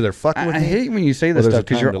 But either they're fucking with me. I hate when you say this stuff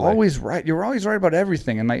because you're always right. You're always right about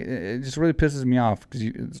everything, and like it just really pisses me off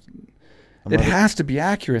because it has to be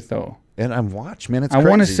accurate though. And I'm man. It's I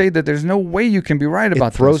want to say that there's no way you can be right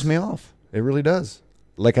about this. It throws me off. It really does.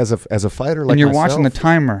 Like as a fighter, like and you're myself, watching the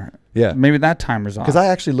timer. Yeah, maybe that timer's off. Because I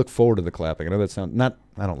actually look forward to the clapping. I know that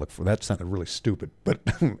I don't look for that. Sounded really stupid, but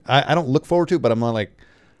I don't look forward to it. But I'm not like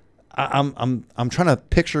I'm trying to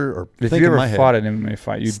picture or if think you in my ever head. fought an MMA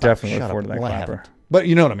fight, you definitely look forward to that clapper. But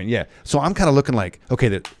you know what I mean, yeah. So I'm kind of looking like,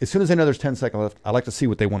 okay, as soon as they know there's 10 seconds left, I like to see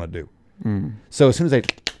what they want to do. So as soon as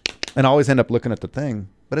and I always end up looking at the thing,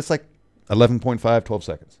 but it's like 11.5, 12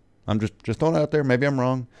 seconds. I'm just throwing it out there. Maybe I'm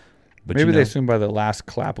wrong. But maybe they assume by the last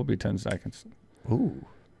clap will be 10 seconds. Ooh.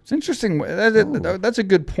 It's interesting. That's a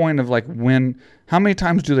good point of like how many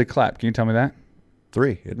times do they clap? Can you tell me that?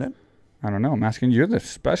 3, isn't it? I don't know. I'm asking you. You're the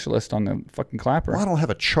specialist on the fucking clapper. Well, I don't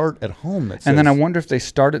have a chart at home that says. And then I wonder if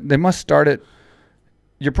they must start it.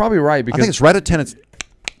 You're probably right. Because I think it's right at 10.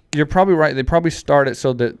 You're probably right. They probably start it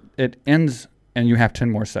so that it ends and you have 10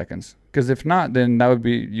 more seconds. Because if not, then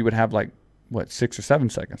you would have like, 6 or 7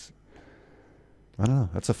 seconds. I don't know.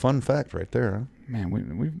 That's a fun fact right there. Huh? Man,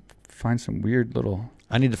 we find some weird little.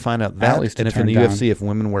 I need to find out that, and if in the UFC, if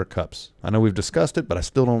women wear cups. I know we've discussed it, but I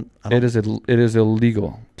still don't. It is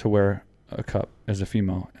illegal to wear a cup as a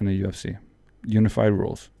female in the UFC. Unified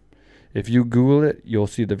rules. If you Google it, you'll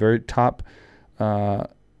see the very top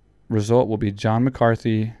result will be John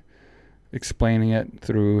McCarthy explaining it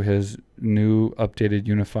through his new updated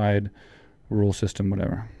unified rule system,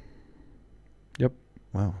 whatever. Yep.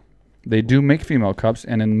 Wow. They do make female cups,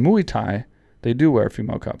 and in Muay Thai, they do wear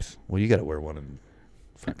female cups. Well, you got to wear one in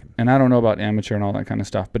fucking. And I don't know about amateur and all that kind of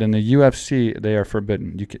stuff, but in the UFC, they are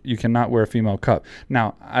forbidden. You cannot wear a female cup.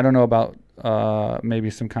 Now, I don't know about maybe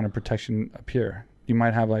some kind of protection up here. You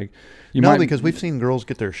might have like. Because we've seen girls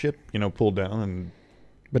get their shit, pulled down, and.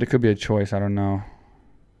 But it could be a choice. I don't know.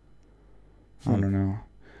 I don't know.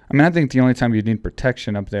 I mean, I think the only time you need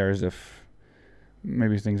protection up there is if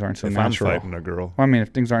maybe things aren't so natural. I'm fighting a girl. Well, I mean, if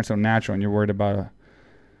things aren't so natural and you're worried about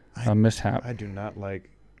a mishap. I do not like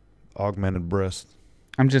augmented breasts.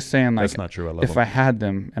 I'm just saying, like, that's not true. I love if I had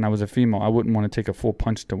them and I was a female, I wouldn't want to take a full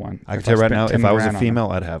punch to one. I can tell you right now, if I was a female,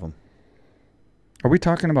 I'd have them. Are we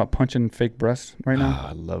talking about punching fake breasts right now?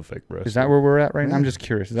 I love fake breasts. Is that where we're at right now? I'm just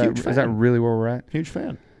curious. Is that really where we're at? Huge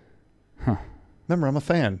fan. Huh. Remember, I'm a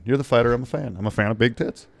fan. You're the fighter. I'm a fan. I'm a fan of big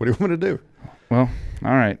tits. What do you want me to do? Well,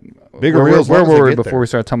 all right. Bigger reels. Where were we before we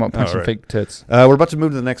started talking about punching fake tits? We're about to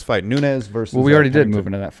move to the next fight. Nunes versus. Well, we already did move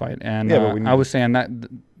into that fight, and I was saying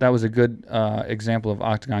that was a good example of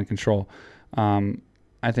octagon control.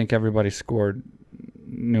 I think everybody scored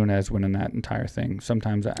Nunes winning that entire thing.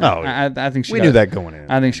 Sometimes I think she knew that going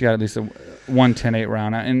in. I think she got at least a 1-10-8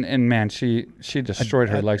 round, and man, she destroyed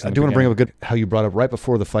her legs. I do want to bring up how you brought up right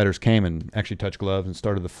before the fighters came and actually touched gloves and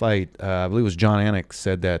started the fight. I believe it was John Anik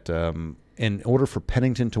said that in order for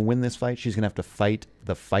Pennington to win this fight, she's going to have to fight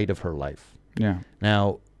the fight of her life. Yeah.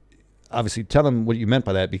 Now, obviously, tell them what you meant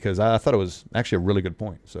by that, because I thought it was actually a really good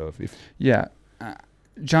point. So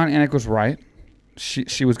John Anik was right.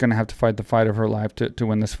 She was going to have to fight the fight of her life to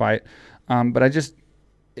win this fight. But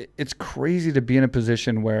it's crazy to be in a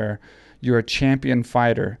position where you're a champion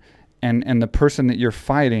fighter and the person that you're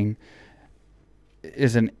fighting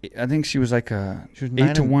is I think she was like a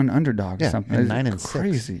 8-1 underdog or something. And 9-6.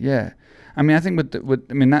 Crazy. Yeah. I mean, I think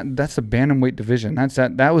that's the bantamweight division.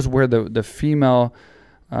 That was where the female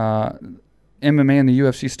MMA in the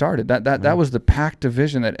UFC started. That was the packed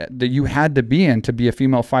division that you had to be in to be a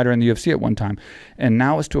female fighter in the UFC at one time. And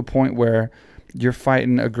now it's to a point where you're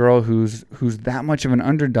fighting a girl who's that much of an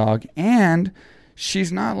underdog, and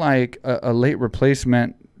she's not like a late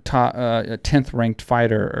replacement a 10th ranked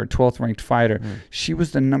fighter or 12th ranked fighter. She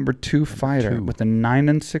was the number 2 fighter with a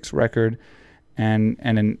 9-6 record and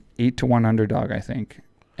an 8-1 underdog, I think.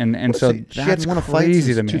 And so she hadn't won a fight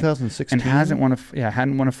since 2016, and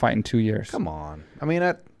hadn't won a fight in 2 years. Come on, I mean,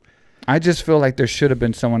 I just feel like there should have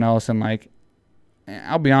been someone else. And like,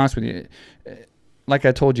 I'll be honest with you, like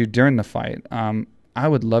I told you during the fight, I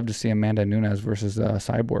would love to see Amanda Nunes versus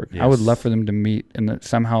Cyborg. Yes. I would love for them to meet and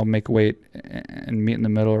somehow make weight and meet in the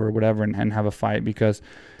middle or whatever and have a fight, because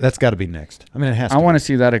that's got to be next. I mean, it has to. I want to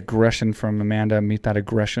see that aggression from Amanda meet that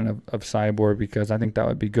aggression of Cyborg, because I think that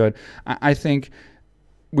would be good. I think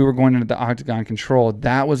we were going into the octagon control.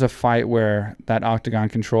 That was a fight where that octagon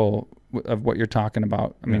control of what you're talking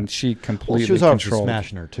about. I mean, she completely she was controlled.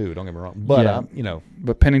 Smashing her too. Don't get me wrong, but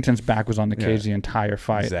but Pennington's back was on the cage the entire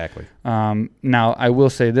fight. Exactly. Now I will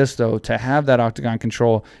say this though: to have that octagon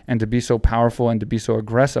control and to be so powerful and to be so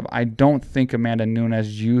aggressive, I don't think Amanda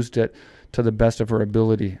Nunes used it to the best of her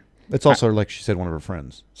ability. It's also like she said, one of her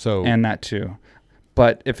friends. So and that too,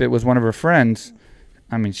 but if it was one of her friends,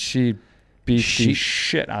 I mean, she beat the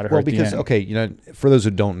shit out of her. Well, because for those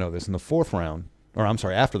who don't know this, in the 4th round. Or I'm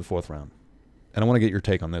sorry, after the 4th round, and I want to get your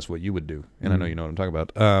take on this, what you would do, and I know you know what I'm talking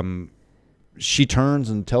about. She turns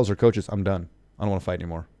and tells her coaches, "I'm done. I don't want to fight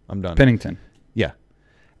anymore. I'm done." Pennington. Yeah,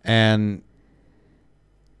 and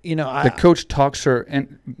the coach talks her,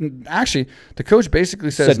 and actually, the coach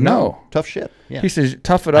basically said no. Tough shit. Yeah. He says,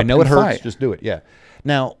 "Tough it up." I know it hurts. Fight. Just do it. Yeah.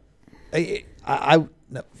 Now, I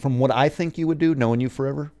from what I think you would do, knowing you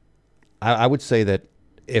forever, I would say that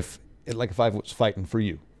if I was fighting for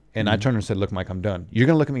you. And I turned and said, "Look, Mike, I'm done." You're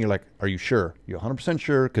going to look at me, you're like, "Are you sure? You're 100%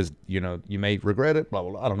 sure? Because, you may regret it, blah,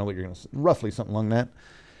 blah, blah." I don't know what you're going to say. Roughly something along that.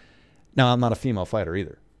 Now, I'm not a female fighter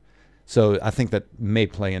either. So I think that may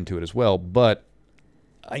play into it as well. But,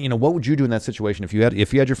 what would you do in that situation if you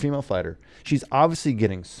had your female fighter? She's obviously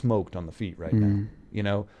getting smoked on the feet right now.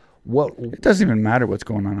 It doesn't even matter what's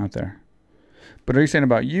going on out there. But are you saying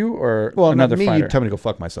about you or another fighter? You tell me to go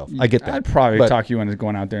fuck myself. I get that. I'd probably talk you into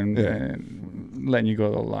going out there and letting you go a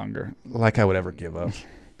little longer. Like I would ever give up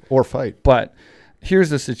or fight. But here's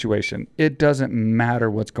the situation. It doesn't matter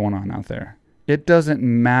what's going on out there. It doesn't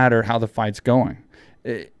matter how the fight's going.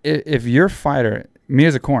 If your fighter, me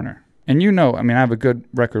as a corner, and you know, I mean, I have a good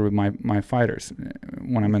record with my fighters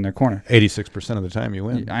when I'm in their corner. 86% of the time you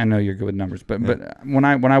win. I know you're good with numbers, but when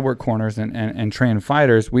I work corners and train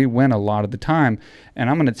fighters, we win a lot of the time. And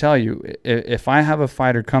I'm going to tell you, if I have a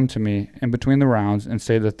fighter come to me in between the rounds and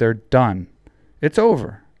say that they're done, it's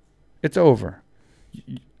over. It's over.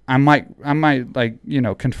 I might like, you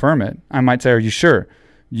know, confirm it. I might say, are you sure?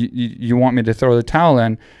 You want me to throw the towel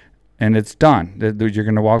in? And it's done. You're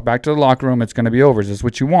going to walk back to the locker room. It's going to be over. Is this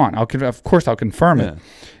what you want? Of course, I'll confirm it.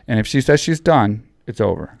 And if she says she's done, it's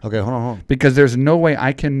over. Okay, hold on. Because there's no way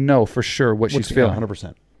I can know for sure what she's feeling.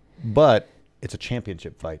 100%. But it's a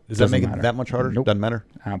championship fight. Does that make it that much harder? Nope. Doesn't matter?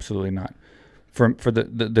 Absolutely not. For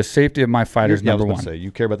the safety of my fighters, number one. Say, you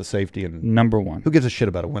care about the safety and number one. Who gives a shit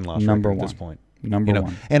about a win-loss record at this point? Number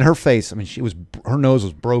one. And her face, I mean, her nose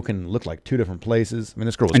was broken, looked like two different places. I mean,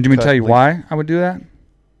 this girl was. And do me tell you why I would do that?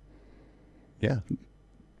 Yeah.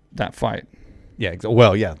 That fight. Yeah.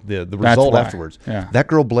 Well, yeah. The result afterwards. Yeah. That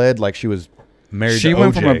girl bled like she was married to OJ. She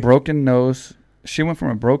went from a broken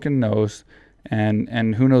nose.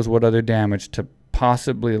 And who knows what other damage to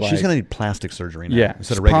possibly like. She's gonna need plastic surgery now. Yeah.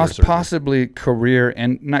 Instead of regular surgery. Possibly career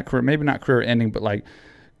and maybe not career ending, but like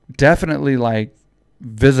definitely like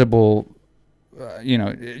visible. You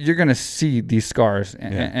know, you're going to see these scars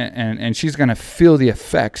and she's going to feel the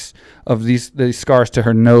effects of these scars to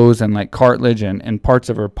her nose and like cartilage and parts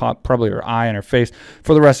of her probably her eye and her face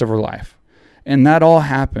for the rest of her life. And that all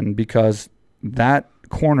happened because that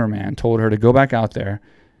corner man told her to go back out there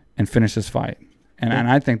and finish this fight. And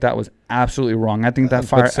I think that was absolutely wrong. I think that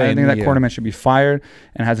corner man should be fired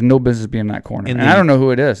and has no business being in that corner. And I don't know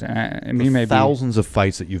who it is. And he may be thousands of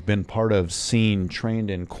fights that you've been part of, seen,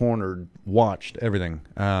 trained in, cornered, watched, everything.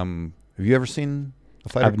 Have you ever seen a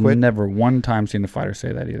fighter quit? I've never one time seen the fighter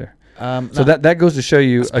say that either. So that goes to show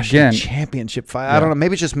you again. Championship fight. I don't know.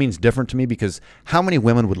 Maybe it just means different to me because how many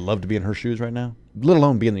women would love to be in her shoes right now? Let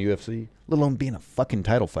alone be in the UFC. Let alone be in a fucking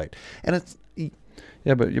title fight. And it's.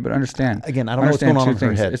 Yeah, but understand. Again, I don't know what's going on in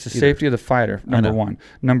her head. It's the safety of the fighter, number one.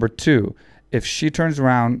 Number two, if she turns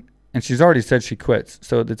around, and she's already said she quits,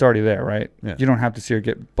 so it's already there, right? Yeah. You don't have to see her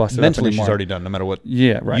get busted mentally up anymore. She's already done, no matter what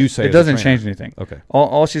you say. It doesn't change anything. Okay.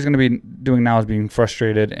 All she's going to be doing now is being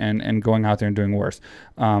frustrated and going out there and doing worse.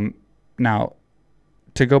 Now,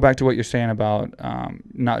 to go back to what you're saying about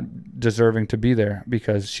not deserving to be there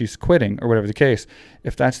because she's quitting or whatever the case,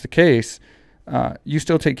 if that's the case, you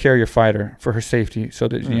still take care of your fighter for her safety so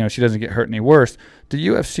that you know she doesn't get hurt any worse. The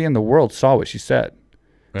UFC and the world saw what she said.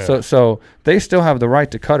 Yeah. So they still have the right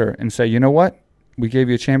to cut her and say, you know what? We gave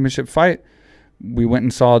you a championship fight. We went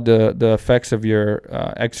and saw the effects of your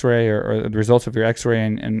X-ray or the results of your X-ray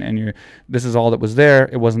and your this is all that was there.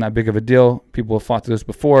 It wasn't that big of a deal. People have fought through this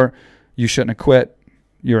before. You shouldn't have quit.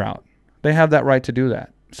 You're out. They have that right to do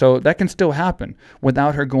that. So that can still happen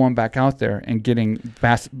without her going back out there and getting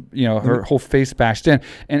her whole face bashed in.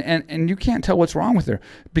 And you can't tell what's wrong with her.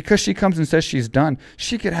 Because she comes and says she's done,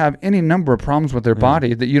 she could have any number of problems with her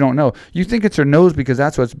body that you don't know. You think it's her nose because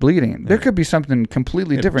that's what's bleeding. There could be something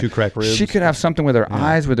completely different. 2 cracked ribs. She could have something with her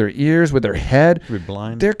eyes, with her ears, with her head. She'd be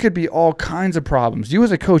blind. There could be all kinds of problems. You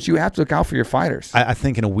as a coach, you have to look out for your fighters. I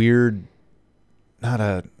think in a weird, not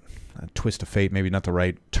a twist of fate, maybe not the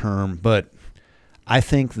right term, but I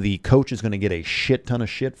think the coach is going to get a shit ton of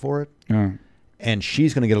shit for it. Yeah. And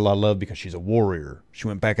she's going to get a lot of love because she's a warrior. She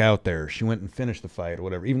went back out there. She went and finished the fight or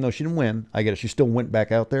whatever. Even though she didn't win, I get it. She still went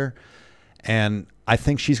back out there. And I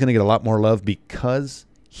think she's going to get a lot more love because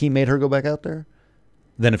he made her go back out there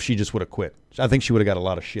than if she just would have quit. I think she would have got a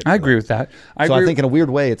lot of shit. I agree with that. I think in a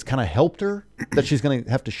weird way, it's kind of helped her that she's going to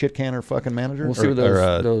have to shit can her fucking manager we'll see what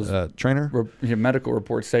those trainer. Medical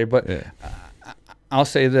reports say. But I'll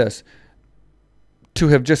say this. To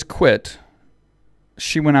have just quit,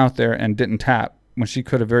 she went out there and didn't tap when she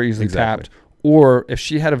could have very easily tapped. Or if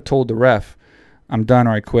she had have told the ref, I'm done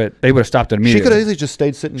or I quit, they would have stopped it immediately. She could have easily just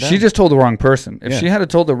stayed sitting down. She just told the wrong person. If she had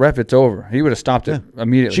told the ref it's over, he would have stopped it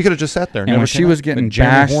immediately. She could have just sat there. And when she was getting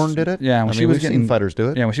bashed, Horn did it. Yeah, when she was getting fighters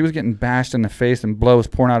do it. Yeah, when she was getting bashed in the face and blood was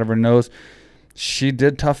pouring out of her nose, she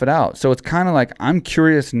did tough it out. So it's kind of like I'm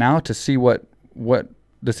curious now to see what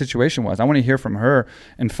the situation was. I want to hear from her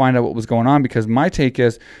and find out what was going on because my take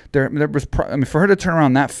is there was for her to turn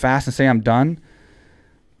around that fast and say I'm done.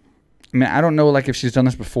 I mean, I don't know like if she's done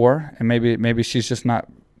this before and maybe she's just not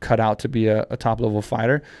cut out to be a top level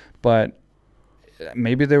fighter, but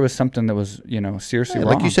maybe there was something that was, seriously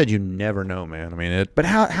wrong. Like you said, you never know, man. I mean, But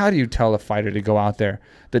how do you tell a fighter to go out there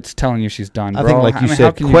that's telling you she's done? I think like you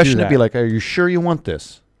said, question to be like, are you sure you want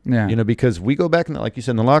this? Yeah. You know, because we go back in, like you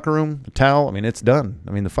said, in the locker room, the towel. I mean, it's done.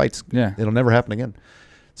 I mean, the fight's. Yeah. It'll never happen again.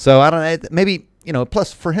 So I don't know. Maybe, you know.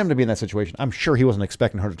 Plus, for him to be in that situation, I'm sure he wasn't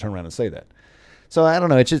expecting her to turn around and say that. So I don't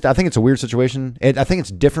know. It's just, I think it's a weird situation. I think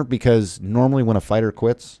it's different because normally when a fighter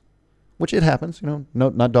quits, which it happens, you know, no,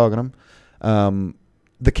 not dogging them,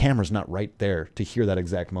 the camera's not right there to hear that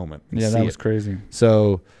exact moment. Yeah, that was crazy.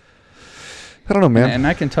 So I don't know, man. And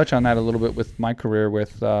I can touch on that a little bit with my career.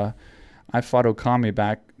 With I fought Okami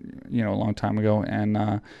back, you know, a long time ago, and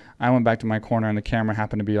I went back to my corner, and the camera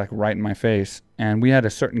happened to be like right in my face, and we had a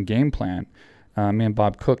certain game plan. Me and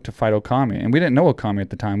Bob Cook to fight Okami. And we didn't know Okami at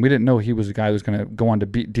the time. We didn't know he was the guy who was going to go on to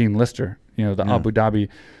beat Dean Lister, you know, the Abu Dhabi.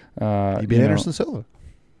 He beat Anderson Silva.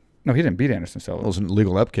 No, he didn't beat Anderson Silva. It was an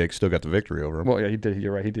illegal up kick. Still got the victory over him. Well, yeah, he did.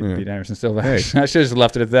 You're right. He did beat Anderson Silva. Hey. I should have just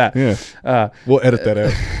left it at that. Yeah. We'll edit that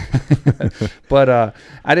out. But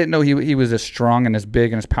I didn't know he was as strong and as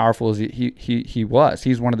big and as powerful as he was.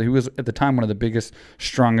 He was at the time one of the biggest,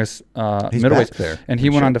 strongest middleweights. There. And he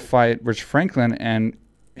went on to fight Rich Franklin, and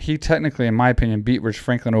he technically, in my opinion, beat Rich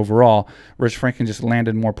Franklin overall. Rich Franklin just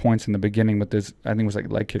landed more points in the beginning with his, I think it was like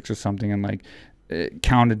leg kicks or something, and like it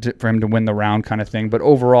counted for him to win the round kind of thing. But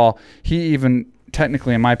overall, he even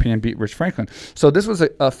technically, in my opinion, beat Rich Franklin. So this was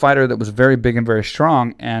a fighter that was very big and very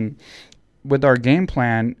strong. And with our game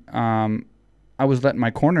plan, I was letting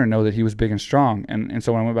my corner know that he was big and strong. And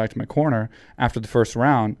so when I went back to my corner after the first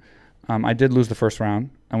round, I did lose the first round.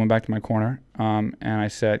 I went back to my corner, and I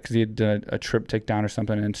said, because he had done a trip takedown or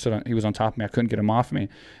something, and he was on top of me. I couldn't get him off me,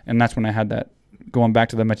 and that's when I had that, going back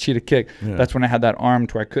to the Machida kick. Yeah. That's when I had that arm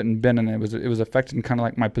to where I couldn't bend, and it was affecting kind of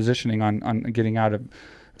like my positioning on getting out of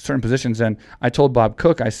certain positions. And I told Bob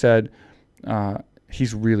Cook, I said,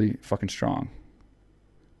 he's really fucking strong.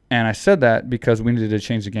 And I said that because we needed to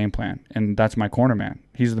change the game plan. And that's my corner man.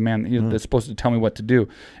 He's the man that's supposed to tell me what to do.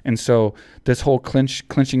 And so this whole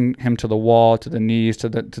clinching him to the wall, to the knees, to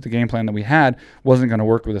the game plan that we had wasn't going to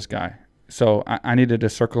work with this guy. So I needed to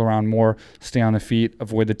circle around more, stay on the feet,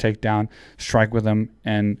 avoid the takedown, strike with him.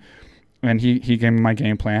 And he gave me my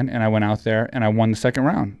game plan. And I went out there and I won the second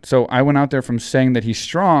round. So I went out there from saying that he's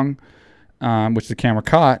strong, which the camera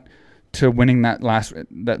caught, to winning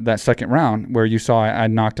that second round where you saw I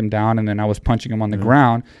knocked him down and then I was punching him on the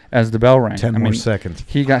ground as the bell rang. 10 more seconds.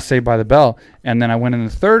 He got saved by the bell. And then I went in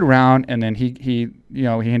the third round, and then he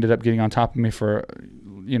ended up getting on top of me for,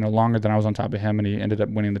 longer than I was on top of him, and he ended up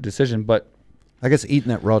winning the decision. But I guess eating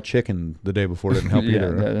that raw chicken the day before didn't help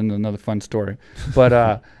either. Yeah, and another fun story.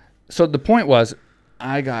 But so the point was,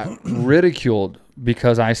 I got ridiculed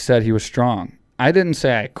because I said he was strong. I didn't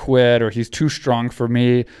say I quit or he's too strong for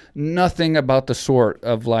me. Nothing about the sort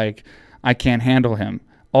of like, I can't handle him.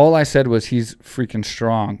 All I said was he's freaking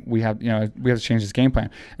strong. We have to change his game plan.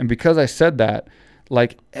 And because I said that,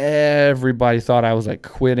 like everybody thought I was like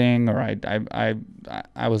quitting, or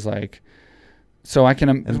I was like, so I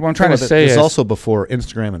can. What I'm trying to say is also before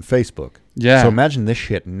Instagram and Facebook. Yeah. So imagine this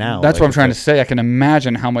shit now. That's what I'm trying to say. I can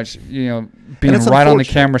imagine how much being right on the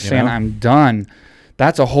camera saying I'm done.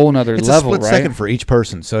 That's a whole nother level, right? It's a split second for each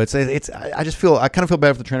person. So it's. I just feel, I kind of feel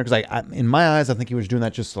bad for the trainer because in my eyes, I think he was doing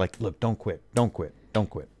that just like, look, don't quit.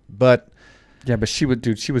 But yeah, but she was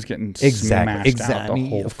getting smashed out the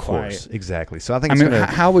whole of course, fight. Exactly. So I think.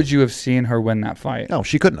 How would you have seen her win that fight? No,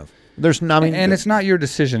 she couldn't have. And it's not your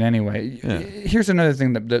decision anyway. Yeah. Here's another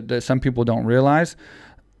thing that some people don't realize: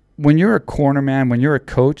 when you're a corner man, when you're a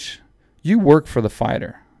coach, you work for the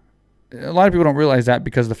fighter. A lot of people don't realize that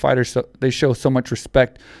because the fighters, they show so much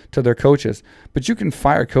respect to their coaches. But you can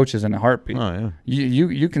fire coaches in a heartbeat. Oh, yeah.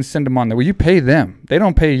 You can send them on there. Well, you pay them. They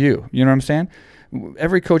don't pay you. You know what I'm saying?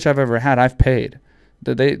 Every coach I've ever had, I've paid.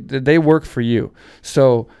 They work for you.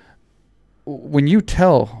 So when you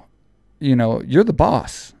tell, you're the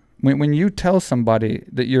boss. When you tell somebody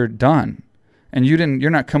that you're done, and you're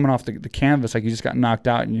not coming off the canvas like you just got knocked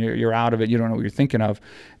out and you're out of it, you don't know what you're thinking of,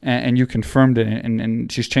 and you confirmed it, and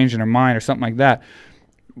she's changing her mind or something like that.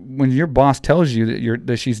 When your boss tells you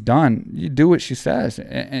that she's done, you do what she says,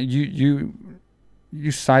 and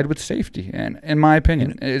you side with safety. And in my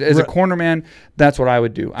opinion, as a corner man, that's what I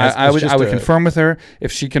would do. I would confirm with her.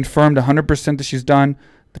 If she confirmed 100% that she's done,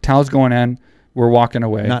 the towel's going in. We're walking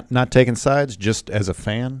away. Not taking sides, just as a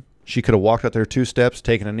fan. She could have walked out there 2 steps,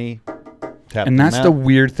 taken a knee. And that's the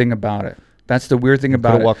weird thing about it. That's the weird thing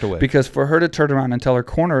about it. Walked away. Because for her to turn around and tell her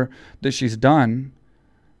corner that she's done,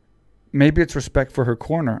 maybe it's respect for her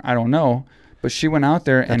corner. I don't know. But she went out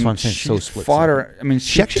there and she fought her. I mean,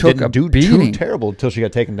 she took a beating. Too terrible until she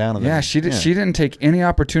got taken down. She didn't take any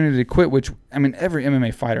opportunity to quit, which, I mean, every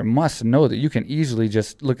MMA fighter must know that you can easily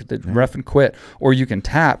just look at the ref and quit, or you can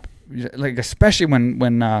tap. Like, especially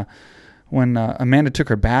when Amanda took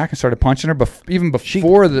her back and started punching her, even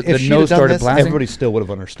before the nose started blasting. Everybody still would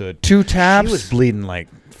have understood. 2 taps. She was bleeding like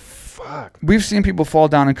fuck. We've seen people fall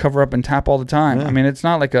down and cover up and tap all the time. Yeah. I mean, it's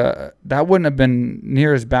not like that wouldn't have been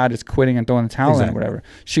near as bad as quitting and throwing the towel in or whatever.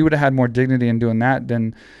 She would have had more dignity in doing that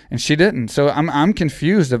and she didn't. So I'm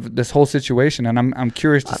confused of this whole situation, and I'm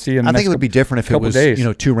curious to see. I think it would be different if it was days.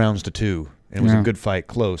 2 rounds to 2. And it was a good fight,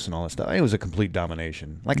 close, and all that stuff. I think it was a complete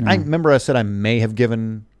domination. Like I remember, I said I may have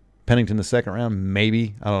given Pennington the 2nd round,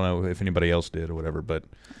 maybe. I don't know if anybody else did or whatever, but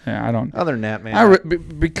yeah, I don't. Other than that,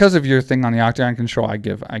 man, because of your thing on the octagon control, I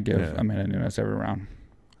give Amanda Nunes every round.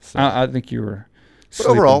 So, I think you were. But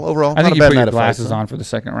overall, I think you put your glasses on for the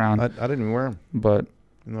 2nd round. I didn't even wear them, but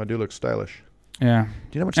I do look stylish. Yeah.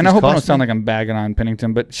 Do you know how much? And I hope I don't sound like I'm bagging on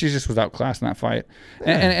Pennington, but she just was outclassed in that fight,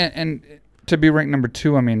 and to be ranked number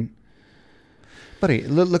 2, I mean. Buddy,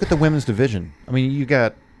 look at the women's division. I mean, you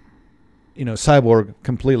got, Cyborg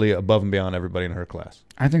completely above and beyond everybody in her class.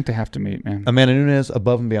 I think they have to meet, man. Amanda Nunes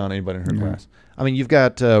above and beyond anybody in her class. I mean, you've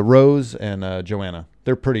got Rose and Joanna.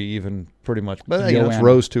 They're pretty even, pretty much. But it's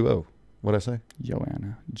Rose 2-0. What'd I say?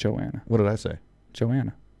 Joanna. What did I say?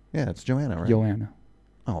 Joanna. Yeah, it's Joanna, right? Joanna.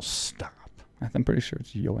 Oh, stop. I'm pretty sure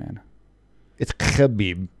it's Joanna. It's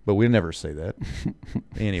Khabib, but we never say that.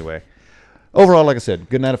 Anyway. Overall, like I said,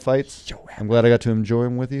 good night of fights. I'm glad I got to enjoy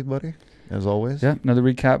them with you, buddy, as always. Yeah, another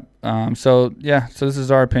recap. So this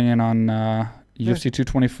is our opinion on UFC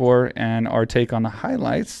 224 and our take on the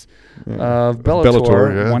highlights of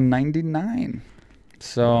Bellator 199.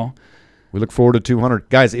 So we look forward to 200.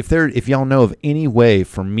 Guys, if y'all know of any way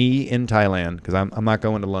for me in Thailand, because I'm not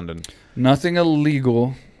going to London. Nothing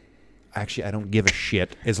illegal. Actually, I don't give a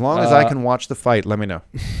shit. As long as I can watch the fight, let me know.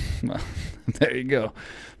 There you go.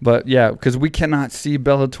 But yeah, because we cannot see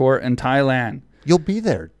Bellator in Thailand. You'll be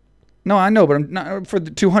there. No, I know, but I'm not for the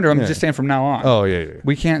 200. I'm just saying from now on. Oh yeah.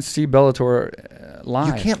 We can't see Bellator live.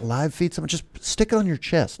 You can't live feed someone. Just stick it on your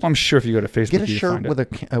chest. Well, I'm sure if you go to Facebook, get a shirt with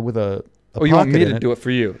a. Oh, you want me to do it for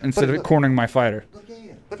you instead of cornering my fighter?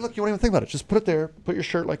 But look, you won't even think about it. Just put it there. Put your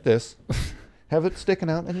shirt like this. Have it sticking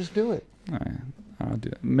out, and just do it. All right. I'll do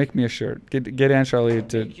it. Make me a shirt. Get Aunt Charlie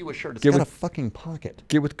to make you a shirt. It's got a fucking pocket.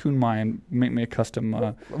 Get with Kunmai and make me a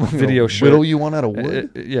custom video shirt. Whittle you one out of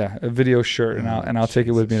wood? Yeah, a video shirt, and I'll take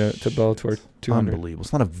it with me to Bellator 200. Unbelievable.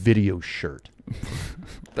 It's not a video shirt.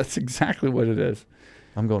 That's exactly what it is.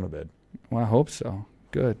 I'm going to bed. Well, I hope so.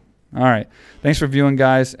 Good. All right. Thanks for viewing,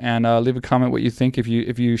 guys, and leave a comment what you think if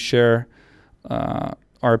you share our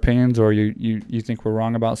opinions or you think we're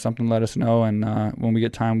wrong about something. Let us know, and when we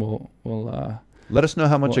get time, we'll let us know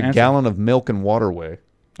how much a gallon of milk and water weigh.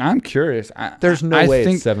 I'm curious. There's no way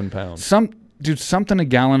it's 7 pounds. Something a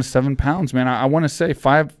gallon is 7 pounds, man. I want to say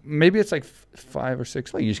 5. Maybe it's like 5 or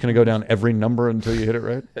 6. Well, you're just gonna go down every number until you hit it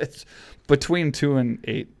right. It's between 2 and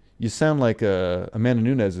 8. You sound like Amanda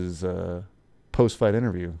Nunes' post-fight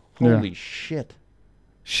interview. Holy shit.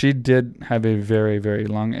 She did have a very, very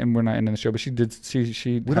long, and we're not ending the show, but she did.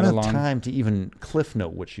 She we don't have time to even cliff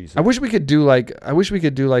note what she said. I wish we could do like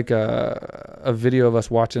a video of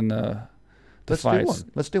us watching the fights.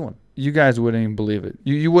 Let's do one. You guys wouldn't even believe it.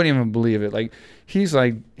 You wouldn't even believe it. Like he's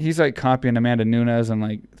like copying Amanda Nunes and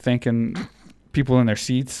like thanking people in their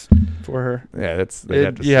seats for her. Yeah,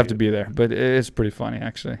 you have to be there, but it's pretty funny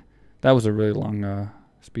actually. That was a really long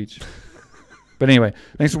speech. But anyway,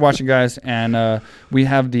 thanks for watching, guys. And we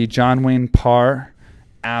have the John Wayne Parr,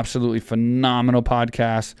 absolutely phenomenal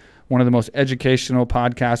podcast. One of the most educational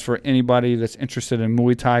podcasts for anybody that's interested in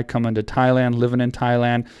Muay Thai, coming to Thailand, living in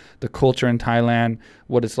Thailand, the culture in Thailand,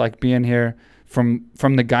 what it's like being here. From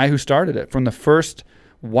the guy who started it, from the first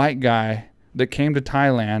white guy that came to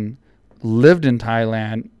Thailand, lived in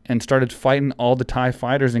Thailand, and started fighting all the Thai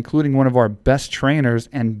fighters, including one of our best trainers,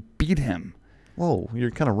 and beat him. Whoa,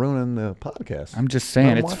 you're kind of ruining the podcast. I'm just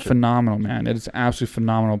saying, it's phenomenal, man. It is an absolutely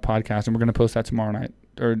phenomenal podcast, and we're going to post that tomorrow night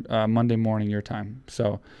or Monday morning your time.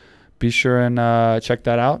 So be sure and check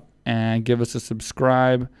that out and give us a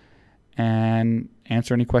subscribe and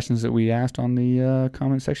answer any questions that we asked on the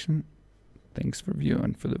comment section. Thanks for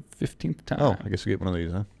viewing for the 15th time. Oh, I guess we get one of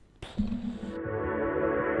these, huh?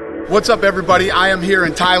 What's up, everybody? I am here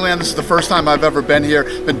in Thailand. This is the first time I've ever been here.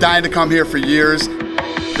 Been dying to come here for years.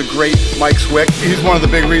 The great Mike Swick. He's one of the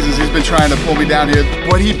big reasons he's been trying to pull me down here.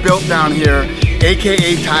 What he built down here,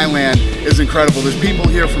 AKA Thailand, is incredible. There's people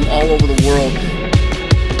here from all over the world.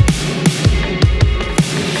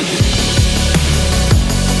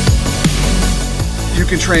 You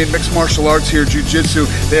can train mixed martial arts here, jiu-jitsu.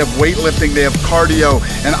 They have weightlifting, they have cardio,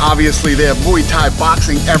 and obviously they have Muay Thai,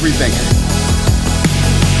 boxing, everything.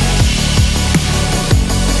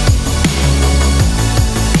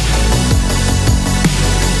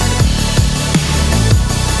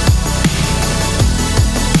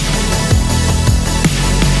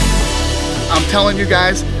 telling you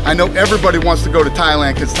guys, I know everybody wants to go to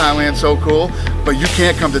Thailand because Thailand's so cool, but you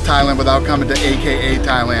can't come to Thailand without coming to AKA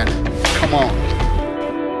Thailand. Come on.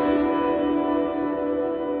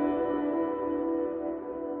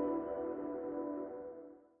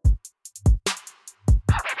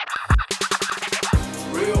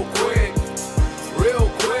 Real quick,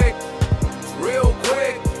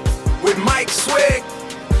 with Mike Swick.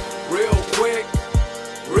 Real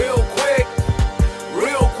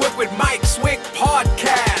quick with Mike